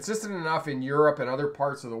 They're consistent enough in Europe and other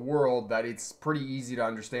parts of the world that it's pretty easy to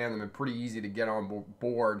understand them and pretty easy to get on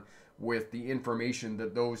board with the information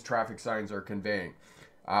that those traffic signs are conveying.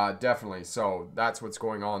 Definitely. So that's what's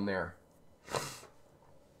going on there.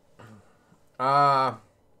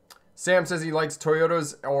 Sam says he likes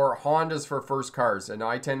Toyotas or Hondas for first cars, and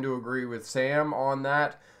I tend to agree with Sam on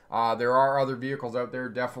that. There are other vehicles out there,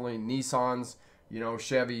 definitely Nissans, you know,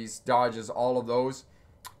 Chevys, Dodges, all of those.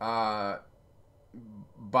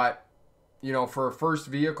 But, you know, for a first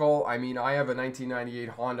vehicle, I mean, I have a 1998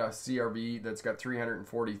 Honda CR-V that's got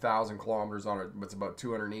 340,000 kilometers on it, but it's about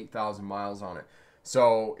 208,000 miles on it.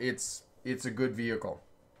 So it's a good vehicle,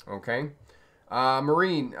 okay?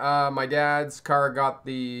 Marine, my dad's car got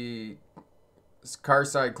the car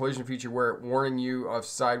side collision feature where it warning you of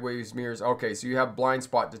sideways mirrors. Okay, so you have blind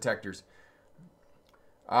spot detectors.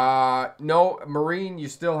 No, Marine, you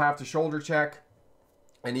still have to shoulder check.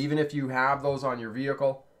 And even if you have those on your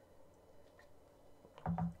vehicle,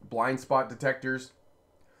 blind spot detectors,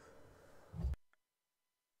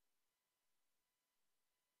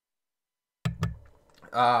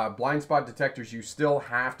 you still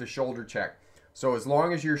have to shoulder check. So as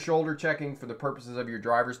long as you're shoulder checking for the purposes of your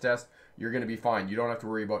driver's test, you're going to be fine. You don't have to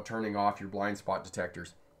worry about turning off your blind spot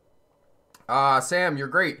detectors. Sam, you're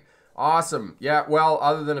great. Awesome. Yeah, well,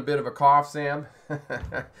 other than a bit of a cough, Sam,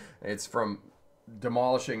 it's from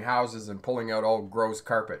demolishing houses and pulling out all gross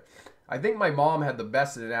carpet. I think my mom had the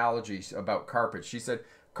best analogy about carpet. She said,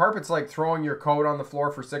 carpet's like throwing your coat on the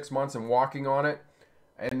floor for 6 months and walking on it,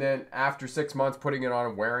 and then after 6 months putting it on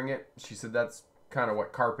and wearing it. She said that's kind of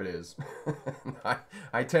what carpet is.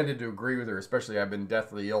 I tended to agree with her, especially I've been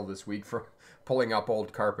deathly ill this week from pulling up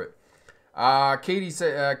old carpet.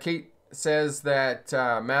 Kate says that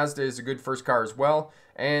Mazda is a good first car as well.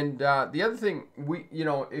 And the other thing, you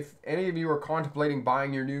know, if any of you are contemplating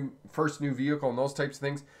buying your first new vehicle and those types of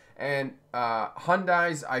things, and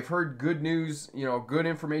Hyundais, I've heard good news, you know, good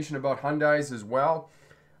information about Hyundais as well.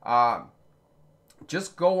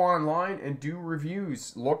 Just go online and do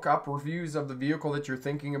reviews. Look up reviews of the vehicle that you're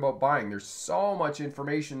thinking about buying. There's so much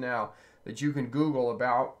information now that you can Google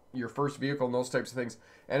about your first vehicle and those types of things.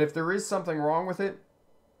 And if there is something wrong with it,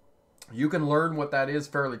 you can learn what that is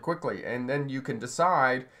fairly quickly. And then you can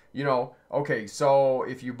decide, you know, okay, so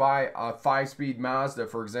if you buy a 5-speed Mazda,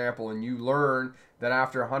 for example, and you learn that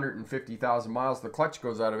after 150,000 miles, the clutch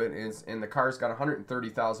goes out of it, and the car's got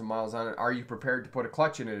 130,000 miles on it, are you prepared to put a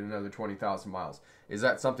clutch in it another 20,000 miles? Is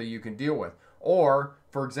that something you can deal with? Or,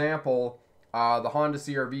 for example, the Honda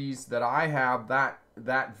CR-Vs that I have,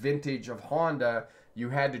 that vintage of Honda, you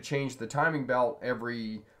had to change the timing belt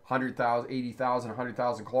every 100,000, 80,000,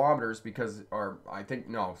 100,000 kilometers because, or I think,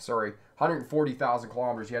 no, sorry, 140,000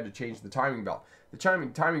 kilometers, you had to change the timing belt. The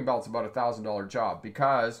timing belt's about $1,000 job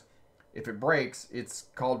because if it breaks, it's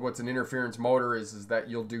called what's an interference motor is that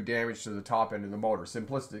you'll do damage to the top end of the motor,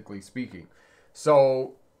 simplistically speaking.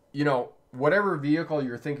 So, you know, whatever vehicle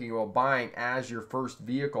you're thinking about buying as your first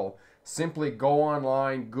vehicle, simply go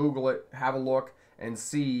online, Google it, have a look, and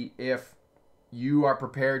see if you are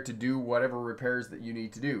prepared to do whatever repairs that you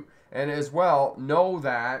need to do. And as well, know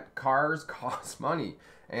that cars cost money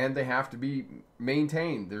and they have to be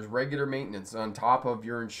maintained. There's regular maintenance on top of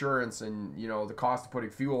your insurance and, you know, the cost of putting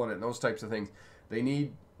fuel in it and those types of things. They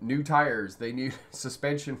need new tires. They need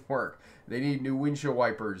suspension work. They need new windshield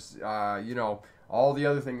wipers. You know, all the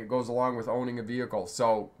other thing that goes along with owning a vehicle.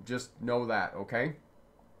 So just know that, okay?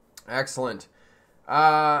 Excellent.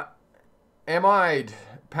 Am I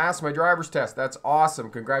passed my driver's test? That's awesome.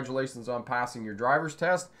 Congratulations on passing your driver's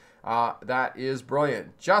test. That is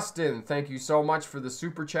brilliant. Justin, thank you so much for the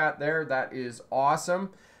super chat there. That is awesome.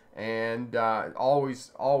 And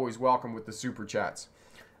always welcome with the super chats.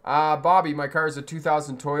 Bobby, my car is a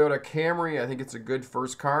 2000 Toyota Camry. I think it's a good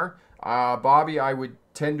first car. Bobby, I would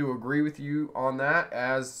tend to agree with you on that.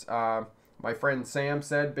 As my friend Sam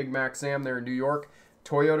said, Big Mac Sam there in New York,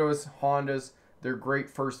 Toyotas, Hondas, they're great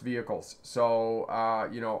first vehicles. So,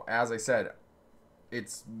 you know, as I said,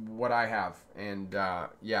 it's what I have. And,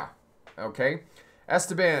 yeah. Okay.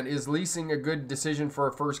 Esteban, is leasing a good decision for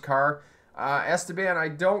a first car? Esteban, I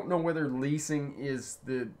don't know whether leasing is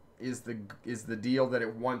the deal that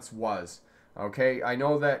it once was. Okay. I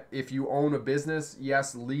know that if you own a business,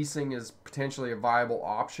 yes, leasing is potentially a viable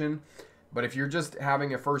option. But if you're just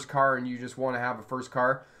having a first car and you just want to have a first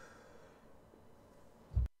car,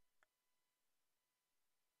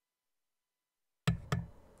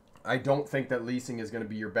 I don't think that leasing is going to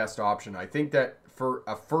be your best option. I think that for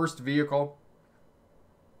a first vehicle,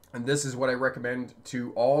 and this is what I recommend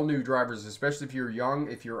to all new drivers, especially if you're young,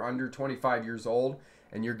 if you're under 25 years old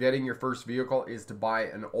and you're getting your first vehicle, is to buy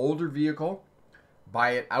an older vehicle,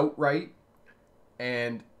 buy it outright,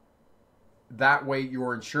 and that way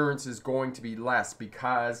your insurance is going to be less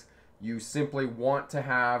because you simply want to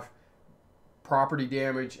have property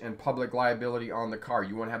damage and public liability on the car.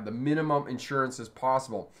 You want to have the minimum insurance as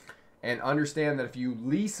possible. And understand that if you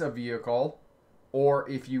lease a vehicle or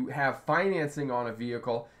if you have financing on a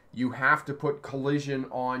vehicle, you have to put collision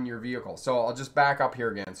on your vehicle. So I'll just back up here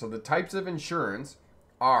again. So the types of insurance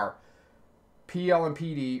are PL and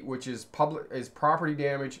PD, which is property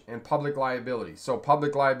damage and public liability. So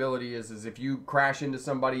public liability is if you crash into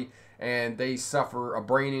somebody and they suffer a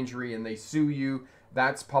brain injury and they sue you,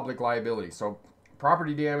 that's public liability. So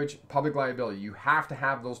property damage, public liability. You have to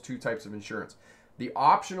have those two types of insurance. The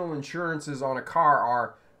optional insurances on a car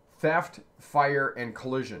are theft, fire, and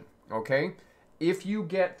collision. Okay? If you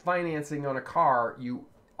get financing on a car, you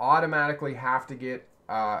automatically have to get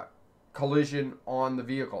collision on the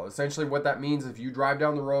vehicle. Essentially what that means, if you drive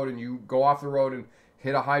down the road and you go off the road and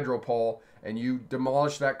hit a hydro pole and you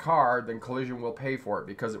demolish that car, then collision will pay for it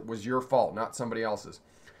because it was your fault, not somebody else's.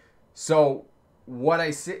 So what I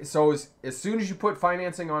say, so as soon as you put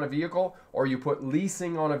financing on a vehicle or you put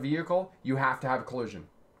leasing on a vehicle, you have to have collision.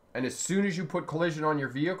 And as soon as you put collision on your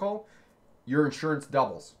vehicle, your insurance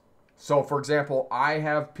doubles. So for example, I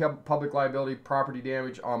have public liability property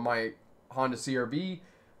damage on my Honda CRV.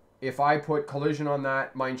 If I put collision on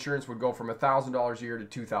that, my insurance would go from $1,000 a year to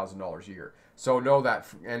 $2,000 a year. So know that.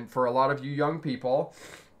 And for a lot of you young people,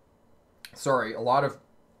 sorry, a lot of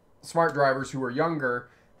smart drivers who are younger,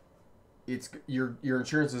 it's your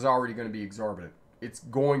insurance is already going to be exorbitant. It's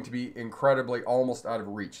going to be incredibly almost out of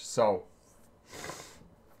reach. So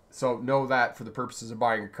know that for the purposes of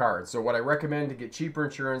buying a car. And so what I recommend to get cheaper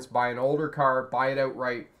insurance, buy an older car, buy it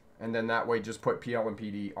outright, and then that way just put PL and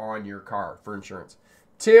PD on your car for insurance.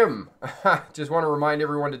 Tim, just want to remind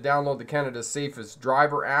everyone to download the Canada's Safest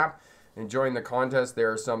Driver app and join the contest.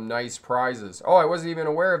 There are some nice prizes. Oh, I wasn't even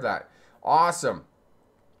aware of that. Awesome.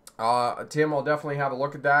 Tim, I'll definitely have a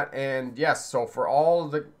look at that. And yes, so for all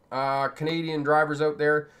of the Canadian drivers out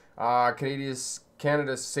there,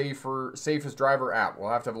 Canada's Safest Driver app.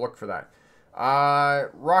 We'll have to have a look for that.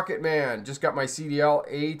 Rocket Man, just got my CDL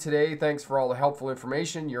A today. Thanks for all the helpful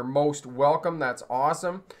information. You're most welcome. That's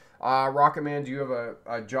awesome. Rocket Man, do you have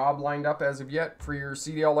a job lined up as of yet for your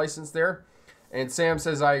CDL license there? And Sam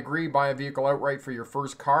says, I agree. Buy a vehicle outright for your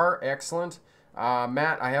first car. Excellent.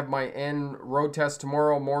 Matt, I have my N road test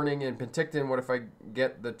tomorrow morning in Penticton. What if I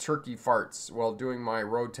get the turkey farts while doing my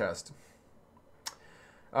road test?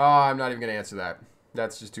 I'm not even going to answer that.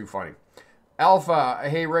 That's just too funny. Alpha,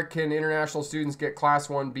 hey Rick, can international students get Class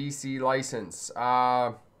 1 BC license?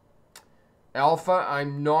 Alpha,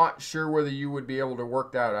 I'm not sure whether you would be able to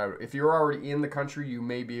work that out. If you're already in the country, you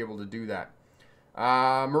may be able to do that.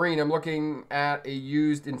 Marine, I'm looking at a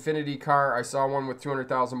used Infinity car. I saw one with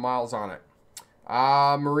 200,000 miles on it.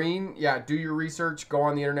 Marine, yeah, do your research. Go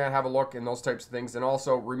on the internet, have a look, and those types of things. And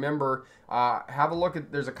also, remember, have a look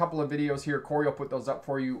at, there's a couple of videos here. Corey will put those up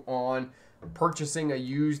for you on purchasing a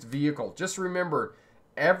used vehicle. Just remember,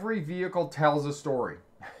 every vehicle tells a story.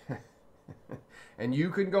 And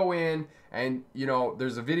you can go in and, you know,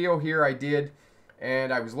 there's a video here I did,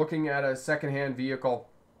 and I was looking at a secondhand vehicle,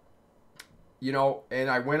 you know, and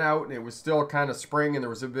I went out and it was still kind of spring and there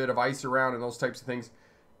was a bit of ice around and those types of things.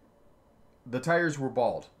 The tires were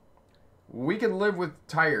bald. We can live with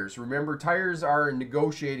tires. Remember, tires are a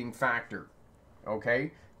negotiating factor,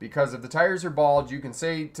 okay? Because if the tires are bald, you can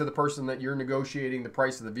say to the person that you're negotiating the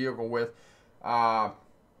price of the vehicle with,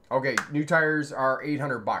 okay, new tires are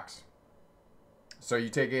 800 bucks. So you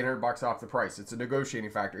take 800 bucks off the price. It's a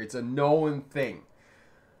negotiating factor. It's a known thing.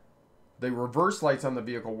 The reverse lights on the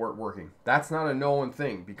vehicle weren't working. That's not a known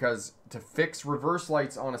thing, because to fix reverse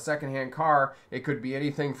lights on a secondhand car, it could be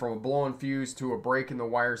anything from a blown fuse to a break in the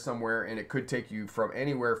wire somewhere, and it could take you from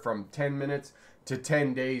anywhere from 10 minutes to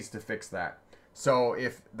 10 days to fix that. So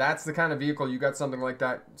if that's the kind of vehicle, you got something like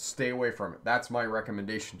that, stay away from it. That's my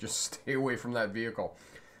recommendation. Just stay away from that vehicle.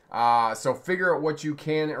 So figure out what you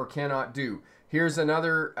can or cannot do. Here's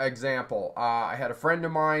another example. I had a friend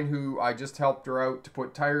of mine who I just helped her out to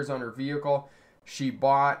put tires on her vehicle. She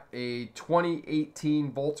bought a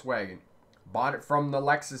 2018 Volkswagen. Bought it from the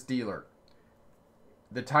Lexus dealer.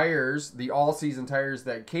 The tires, the all-season tires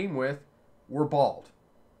that came with, were bald.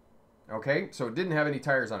 Okay, so it didn't have any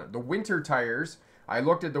tires on it. The winter tires, I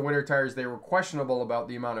looked at the winter tires. They were questionable about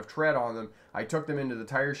the amount of tread on them. I took them into the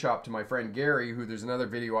tire shop to my friend Gary, who there's another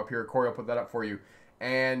video up here. Corey will put that up for you.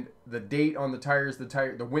 And the date on the tires,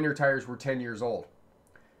 the winter tires were 10 years old.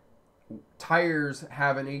 Tires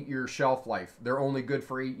have an 8-year shelf life. They're only good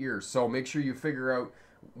for 8 years. So make sure you figure out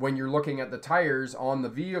when you're looking at the tires on the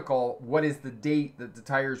vehicle, what is the date that the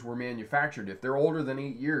tires were manufactured. If they're older than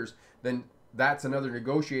 8 years, then that's another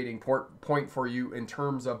negotiating point for you in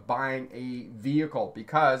terms of buying a vehicle,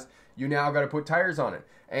 because you now got to put tires on it.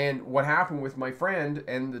 And what happened with my friend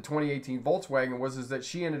and the 2018 Volkswagen was that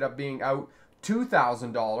she ended up being out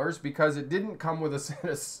 $2,000 because it didn't come with a set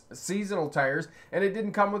of seasonal tires and it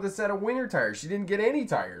didn't come with a set of winter tires. She didn't get any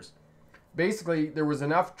tires. Basically, there was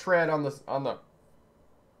enough tread on the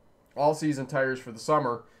all-season tires for the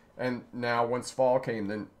summer, and now once fall came,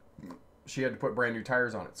 then she had to put brand new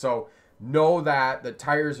tires on it. So know that the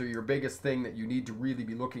tires are your biggest thing that you need to really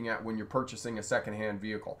be looking at when you're purchasing a secondhand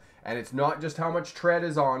vehicle. And it's not just how much tread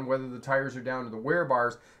is on, whether the tires are down to the wear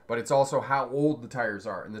bars, but it's also how old the tires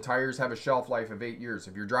are. And the tires have a shelf life of 8 years.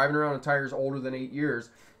 If you're driving around with tires older than 8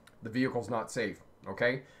 years, the vehicle's not safe,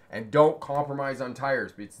 okay? And don't compromise on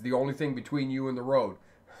tires. It's the only thing between you and the road,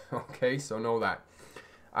 okay? So know that.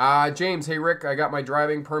 James, hey Rick, I got my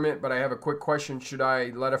driving permit, but I have a quick question. Should I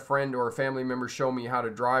let a friend or a family member show me how to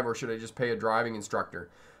drive, or should I just pay a driving instructor?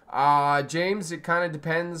 James, it kind of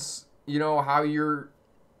depends, you know,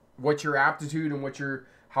 what your aptitude and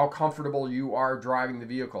how comfortable you are driving the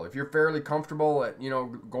vehicle. If you're fairly comfortable at, you know,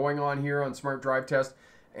 going on here on Smart Drive Test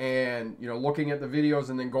and, you know, looking at the videos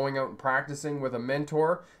and then going out and practicing with a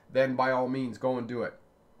mentor, then by all means, go and do it.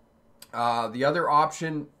 The other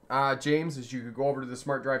option, James, is you could go over to the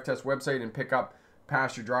Smart Drive Test website and pick up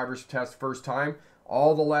Pass Your Driver's Test First Time.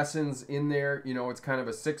 All the lessons in there, you know, it's kind of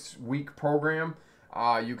a 6-week program.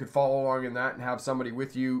 You could follow along in that and have somebody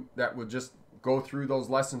with you that would just go through those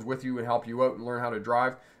lessons with you and help you out and learn how to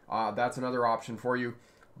drive. That's another option for you.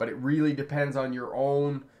 But it really depends on your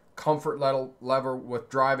own comfort level with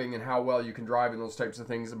driving and how well you can drive and those types of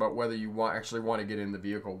things about whether you actually want to get in the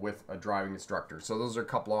vehicle with a driving instructor. So those are a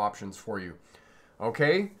couple of options for you.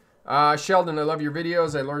 Okay. Sheldon, I love your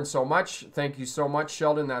videos. I learned so much. Thank you so much,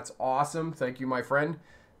 Sheldon. That's awesome. Thank you, my friend.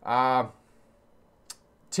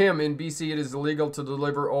 Tim, in BC, it is illegal to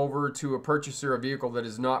deliver over to a purchaser a vehicle that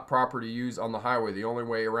is not proper to use on the highway. The only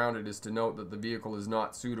way around it is to note that the vehicle is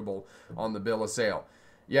not suitable on the bill of sale.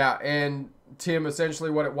 Yeah, and Tim, essentially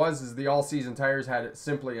what it was is the all-season tires had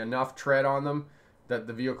simply enough tread on them that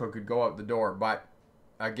the vehicle could go out the door. But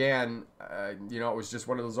again, you know, it was just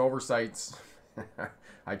one of those oversights.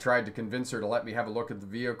 I tried to convince her to let me have a look at the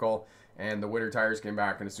vehicle, and the winter tires came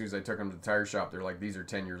back, and as soon as I took them to the tire shop, they're like, these are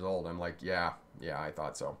 10 years old. I'm like, yeah, I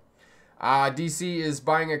thought so. DC, is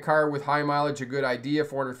buying a car with high mileage a good idea?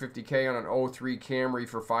 $450K on an 03 Camry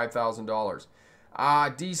for $5,000.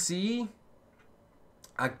 DC,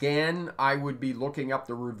 again, I would be looking up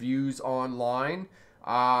the reviews online.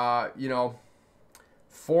 You know,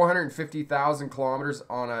 450,000 kilometers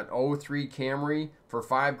on an '03 Camry for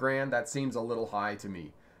 $5,000, that seems a little high to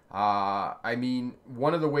me. I mean,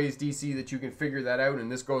 one of the ways, DC, that you can figure that out,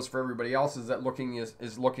 and this goes for everybody else, is that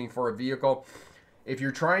looking for a vehicle. If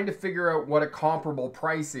you're trying to figure out what a comparable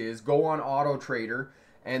price is, go on Auto Trader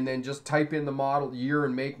and then just type in the model, year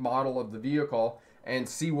and make model of the vehicle and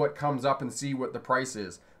see what comes up and see what the price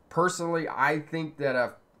is. Personally, I think that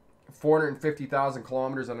a 450,000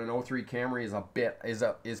 kilometers on an '03 Camry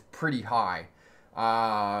is pretty high.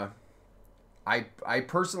 I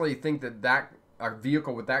personally think that a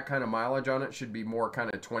vehicle with that kind of mileage on it should be more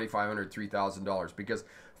kind of $2,500, $3,000, because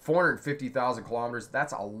 450,000 kilometers,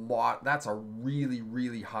 that's a lot. That's a really,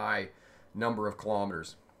 really high number of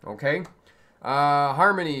kilometers. Okay.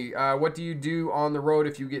 Harmony, what do you do on the road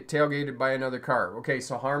if you get tailgated by another car? Okay,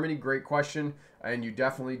 so Harmony, great question, and you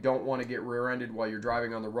definitely don't want to get rear-ended while you're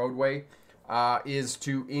driving on the roadway, is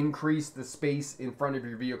to increase the space in front of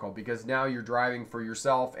your vehicle, because now you're driving for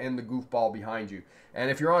yourself and the goofball behind you. And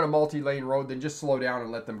if you're on a multi-lane road, then just slow down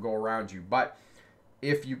and let them go around you. But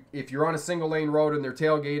if you're on a single lane road and they're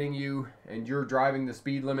tailgating you and you're driving the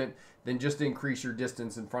speed limit, then just increase your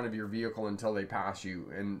distance in front of your vehicle until they pass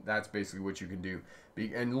you. And that's basically what you can do.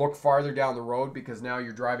 And look farther down the road, because now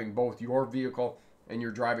you're driving both your vehicle and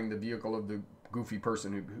you're driving the vehicle of the goofy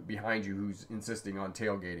person behind you who's insisting on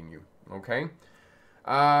tailgating you. Okay?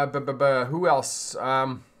 Who else?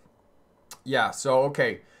 Yeah, so,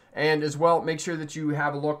 okay. And as well, make sure that you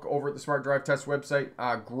have a look over at the Smart Drive Test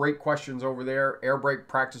website. Great questions over there. Air brake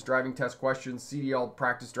practice driving test questions, CDL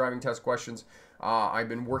practice driving test questions. I've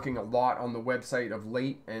been working a lot on the website of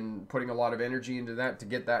late and putting a lot of energy into that to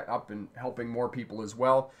get that up and helping more people as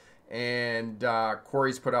well. And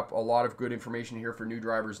Corey's put up a lot of good information here for new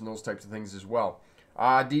drivers and those types of things as well.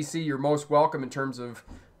 DC, you're most welcome in terms of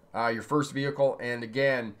your first vehicle. And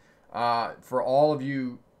again, for all of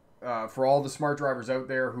you, for all the smart drivers out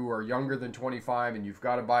there who are younger than 25 and you've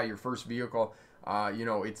got to buy your first vehicle, you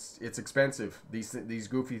know, it's expensive. These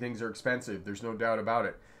goofy things are expensive. There's no doubt about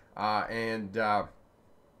it.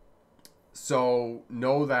 So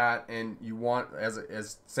know that, and you want,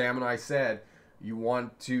 as Sam and I said, you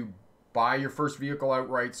want to buy your first vehicle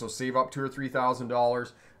outright. So save up $2,000 or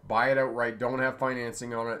 $3,000, buy it outright, don't have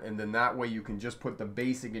financing on it, and then that way you can just put the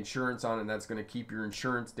basic insurance on it, and that's going to keep your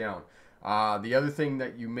insurance down. The other thing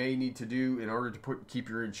that you may need to do in order to keep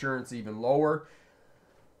your insurance even lower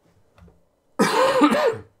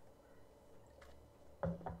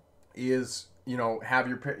is, you know,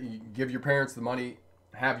 give your parents the money,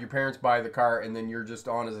 have your parents buy the car, and then you're just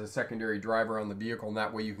on as a secondary driver on the vehicle, and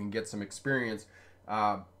that way you can get some experience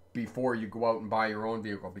before you go out and buy your own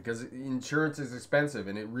vehicle, because insurance is expensive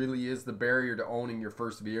and it really is the barrier to owning your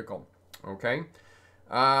first vehicle. Okay.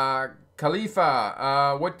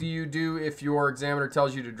 Khalifa, what do you do if your examiner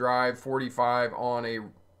tells you to drive 45 on a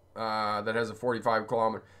that has a 45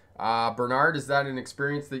 kilometer? Bernard, is that an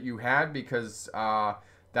experience that you had? Because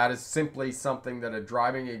that is simply something that a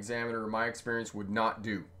driving examiner, in my experience, would not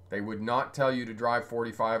do. They would not tell you to drive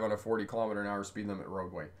 45 on a 40 kilometer an hour speed limit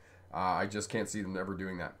roadway. I just can't see them ever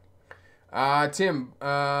doing that. Tim,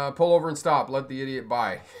 pull over and stop. Let the idiot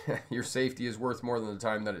by. Your safety is worth more than the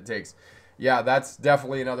time that it takes. Yeah, that's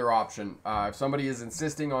definitely another option. If somebody is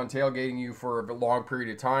insisting on tailgating you for a long period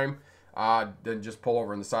of time, then just pull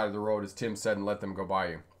over on the side of the road, as Tim said, and let them go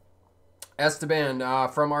by you. Esteban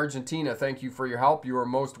from Argentina, thank you for your help. You are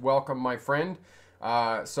most welcome, my friend.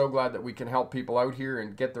 So glad that we can help people out here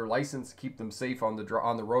and get their license, keep them safe on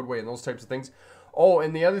the roadway and those types of things. Oh,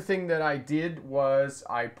 and the other thing that I did was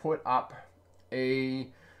I put up a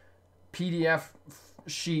PDF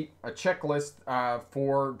sheet, a checklist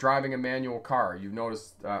for driving a manual car. You've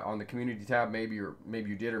noticed on the community tab, maybe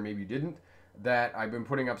you did or maybe you didn't, that I've been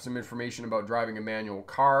putting up some information about driving a manual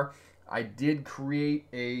car. I did create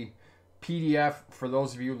a PDF for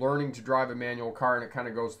those of you learning to drive a manual car, and it kind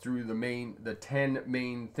of goes through the 10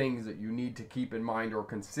 main things that you need to keep in mind or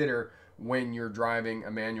consider when you're driving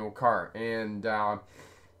a manual car. And I'm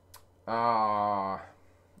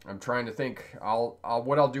trying to think.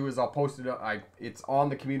 What I'll do is I'll post it. It's on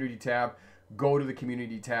the community tab. Go to the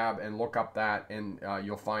community tab and look up that, and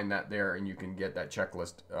you'll find that there, and you can get that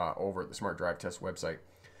checklist over at the Smart Drive Test website.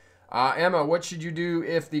 Emma, what should you do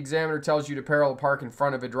if the examiner tells you to parallel park in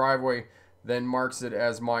front of a driveway, then marks it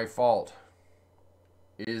as my fault?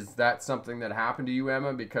 Is that something that happened to you,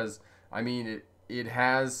 Emma? Because I mean, it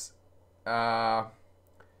has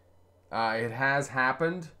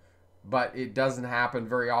happened, but it doesn't happen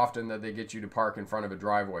very often that they get you to park in front of a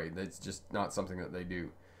driveway. That's just not something that they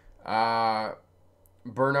do.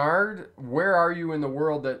 Bernard, where are you in the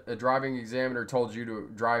world that a driving examiner told you to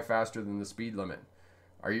drive faster than the speed limit?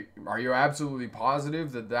 Are you absolutely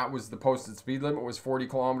positive that that was the posted speed limit was 40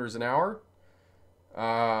 kilometers an hour?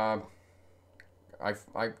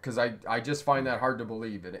 Because I just find that hard to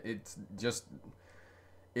believe, and it's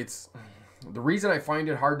the reason I find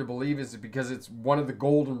it hard to believe is because it's one of the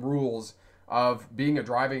golden rules of being a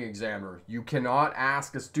driving examiner. You cannot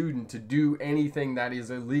ask a student to do anything that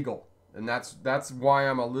is illegal, and that's why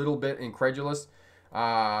I'm a little bit incredulous.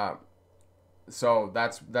 So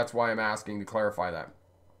that's why I'm asking to clarify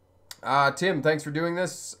that. Tim, thanks for doing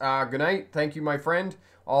this. Good night. Thank you, my friend.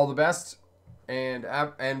 All the best. And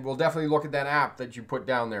we'll definitely look at that app that you put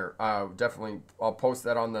down there. Definitely, I'll post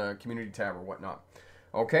that on the community tab or whatnot.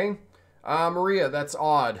 Okay. Maria, that's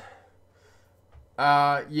odd.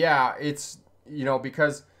 Yeah, it's,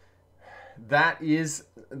 because that is,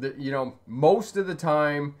 most of the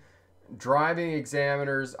time, driving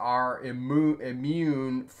examiners are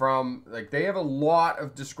immune from, they have a lot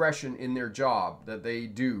of discretion in their job that they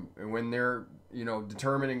do. And when they're,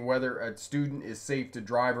 determining whether a student is safe to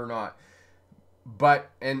drive or not.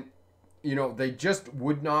 But, they just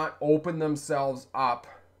would not open themselves up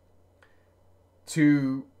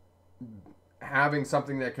to having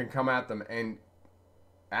something that can come at them. And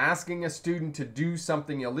asking a student to do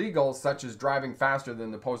something illegal, such as driving faster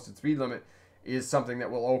than the posted speed limit, is something that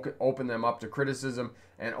will open them up to criticism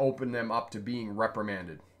and open them up to being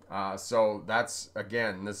reprimanded. So that's,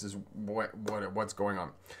 again, this is what's going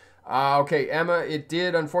on. Okay, Emma, it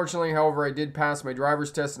did, unfortunately, however, I did pass my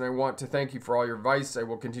driver's test, and I want to thank you for all your advice. I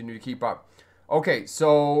will continue to keep up. Okay,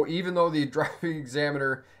 so even though the driving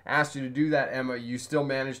examiner asked you to do that, Emma, you still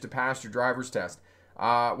managed to pass your driver's test.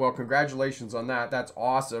 Well, congratulations on that. That's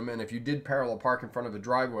awesome. And if you did parallel park in front of a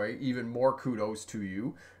driveway, even more kudos to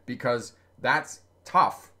you, because that's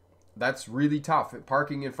tough. That's really tough.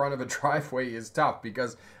 Parking in front of a driveway is tough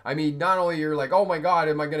because, not only you're like, oh my God,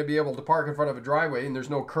 am I going to be able to park in front of a driveway and there's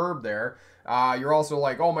no curb there? You're also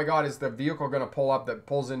like, oh my God, is the vehicle going to pull up that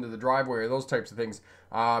pulls into the driveway, or those types of things?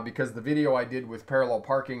 Because the video I did with parallel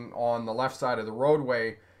parking on the left side of the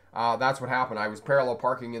roadway, that's what happened. I was parallel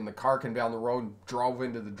parking and the car came down the road and drove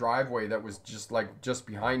into the driveway that was just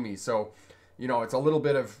behind me. So, it's a little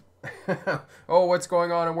bit of, oh, what's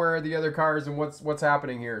going on and where are the other cars and what's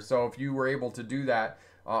happening here? So if you were able to do that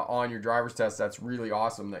on your driver's test, that's really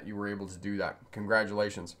awesome that you were able to do that.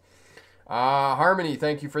 Congratulations. Harmony,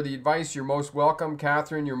 thank you for the advice. You're most welcome.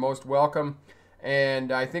 Catherine, you're most welcome.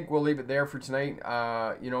 And I think we'll leave it there for tonight.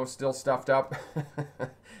 Still stuffed up.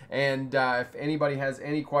 And if anybody has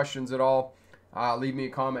any questions at all, leave me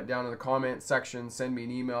a comment down in the comment section. Send me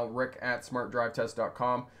an email,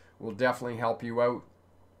 rick@smartdrivetest.com. We'll definitely help you out.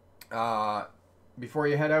 Before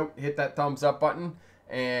you head out, hit that thumbs up button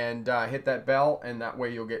and hit that bell, and that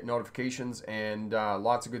way you'll get notifications, and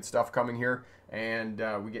lots of good stuff coming here. And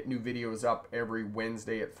we get new videos up every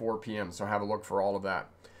Wednesday at 4 p.m. So have a look for all of that.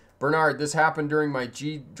 Bernard, this happened during my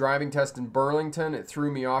G driving test in Burlington. It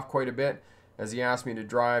threw me off quite a bit as he asked me to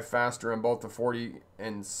drive faster on both the 40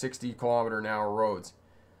 and 60 kilometer an hour roads.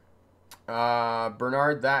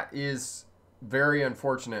 Bernard, that is very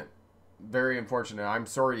unfortunate. Very unfortunate. I'm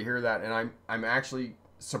sorry to hear that, and I'm actually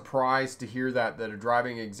surprised to hear that a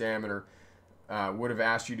driving examiner would have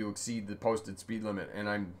asked you to exceed the posted speed limit.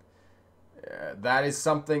 And that is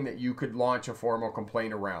something that you could launch a formal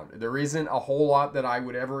complaint around. There isn't a whole lot that I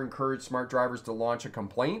would ever encourage smart drivers to launch a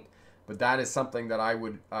complaint, but that is something that I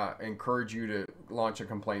would encourage you to launch a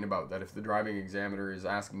complaint about. That if the driving examiner is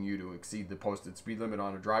asking you to exceed the posted speed limit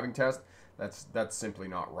on a driving test, that's simply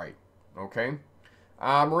not right. Okay.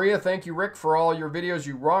 Maria, thank you, Rick, for all your videos.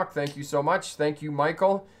 You rock. Thank you so much. Thank you,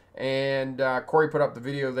 Michael. And Corey put up the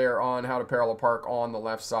video there on how to parallel park on the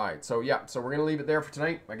left side. So, yeah, so we're going to leave it there for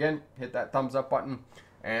tonight. Again, hit that thumbs up button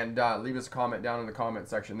and leave us a comment down in the comment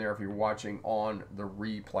section there if you're watching on the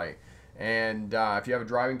replay. And if you have a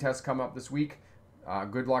driving test come up this week,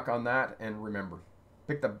 good luck on that. And remember,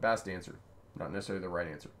 pick the best answer, not necessarily the right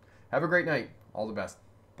answer. Have a great night. All the best.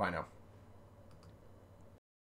 Bye now.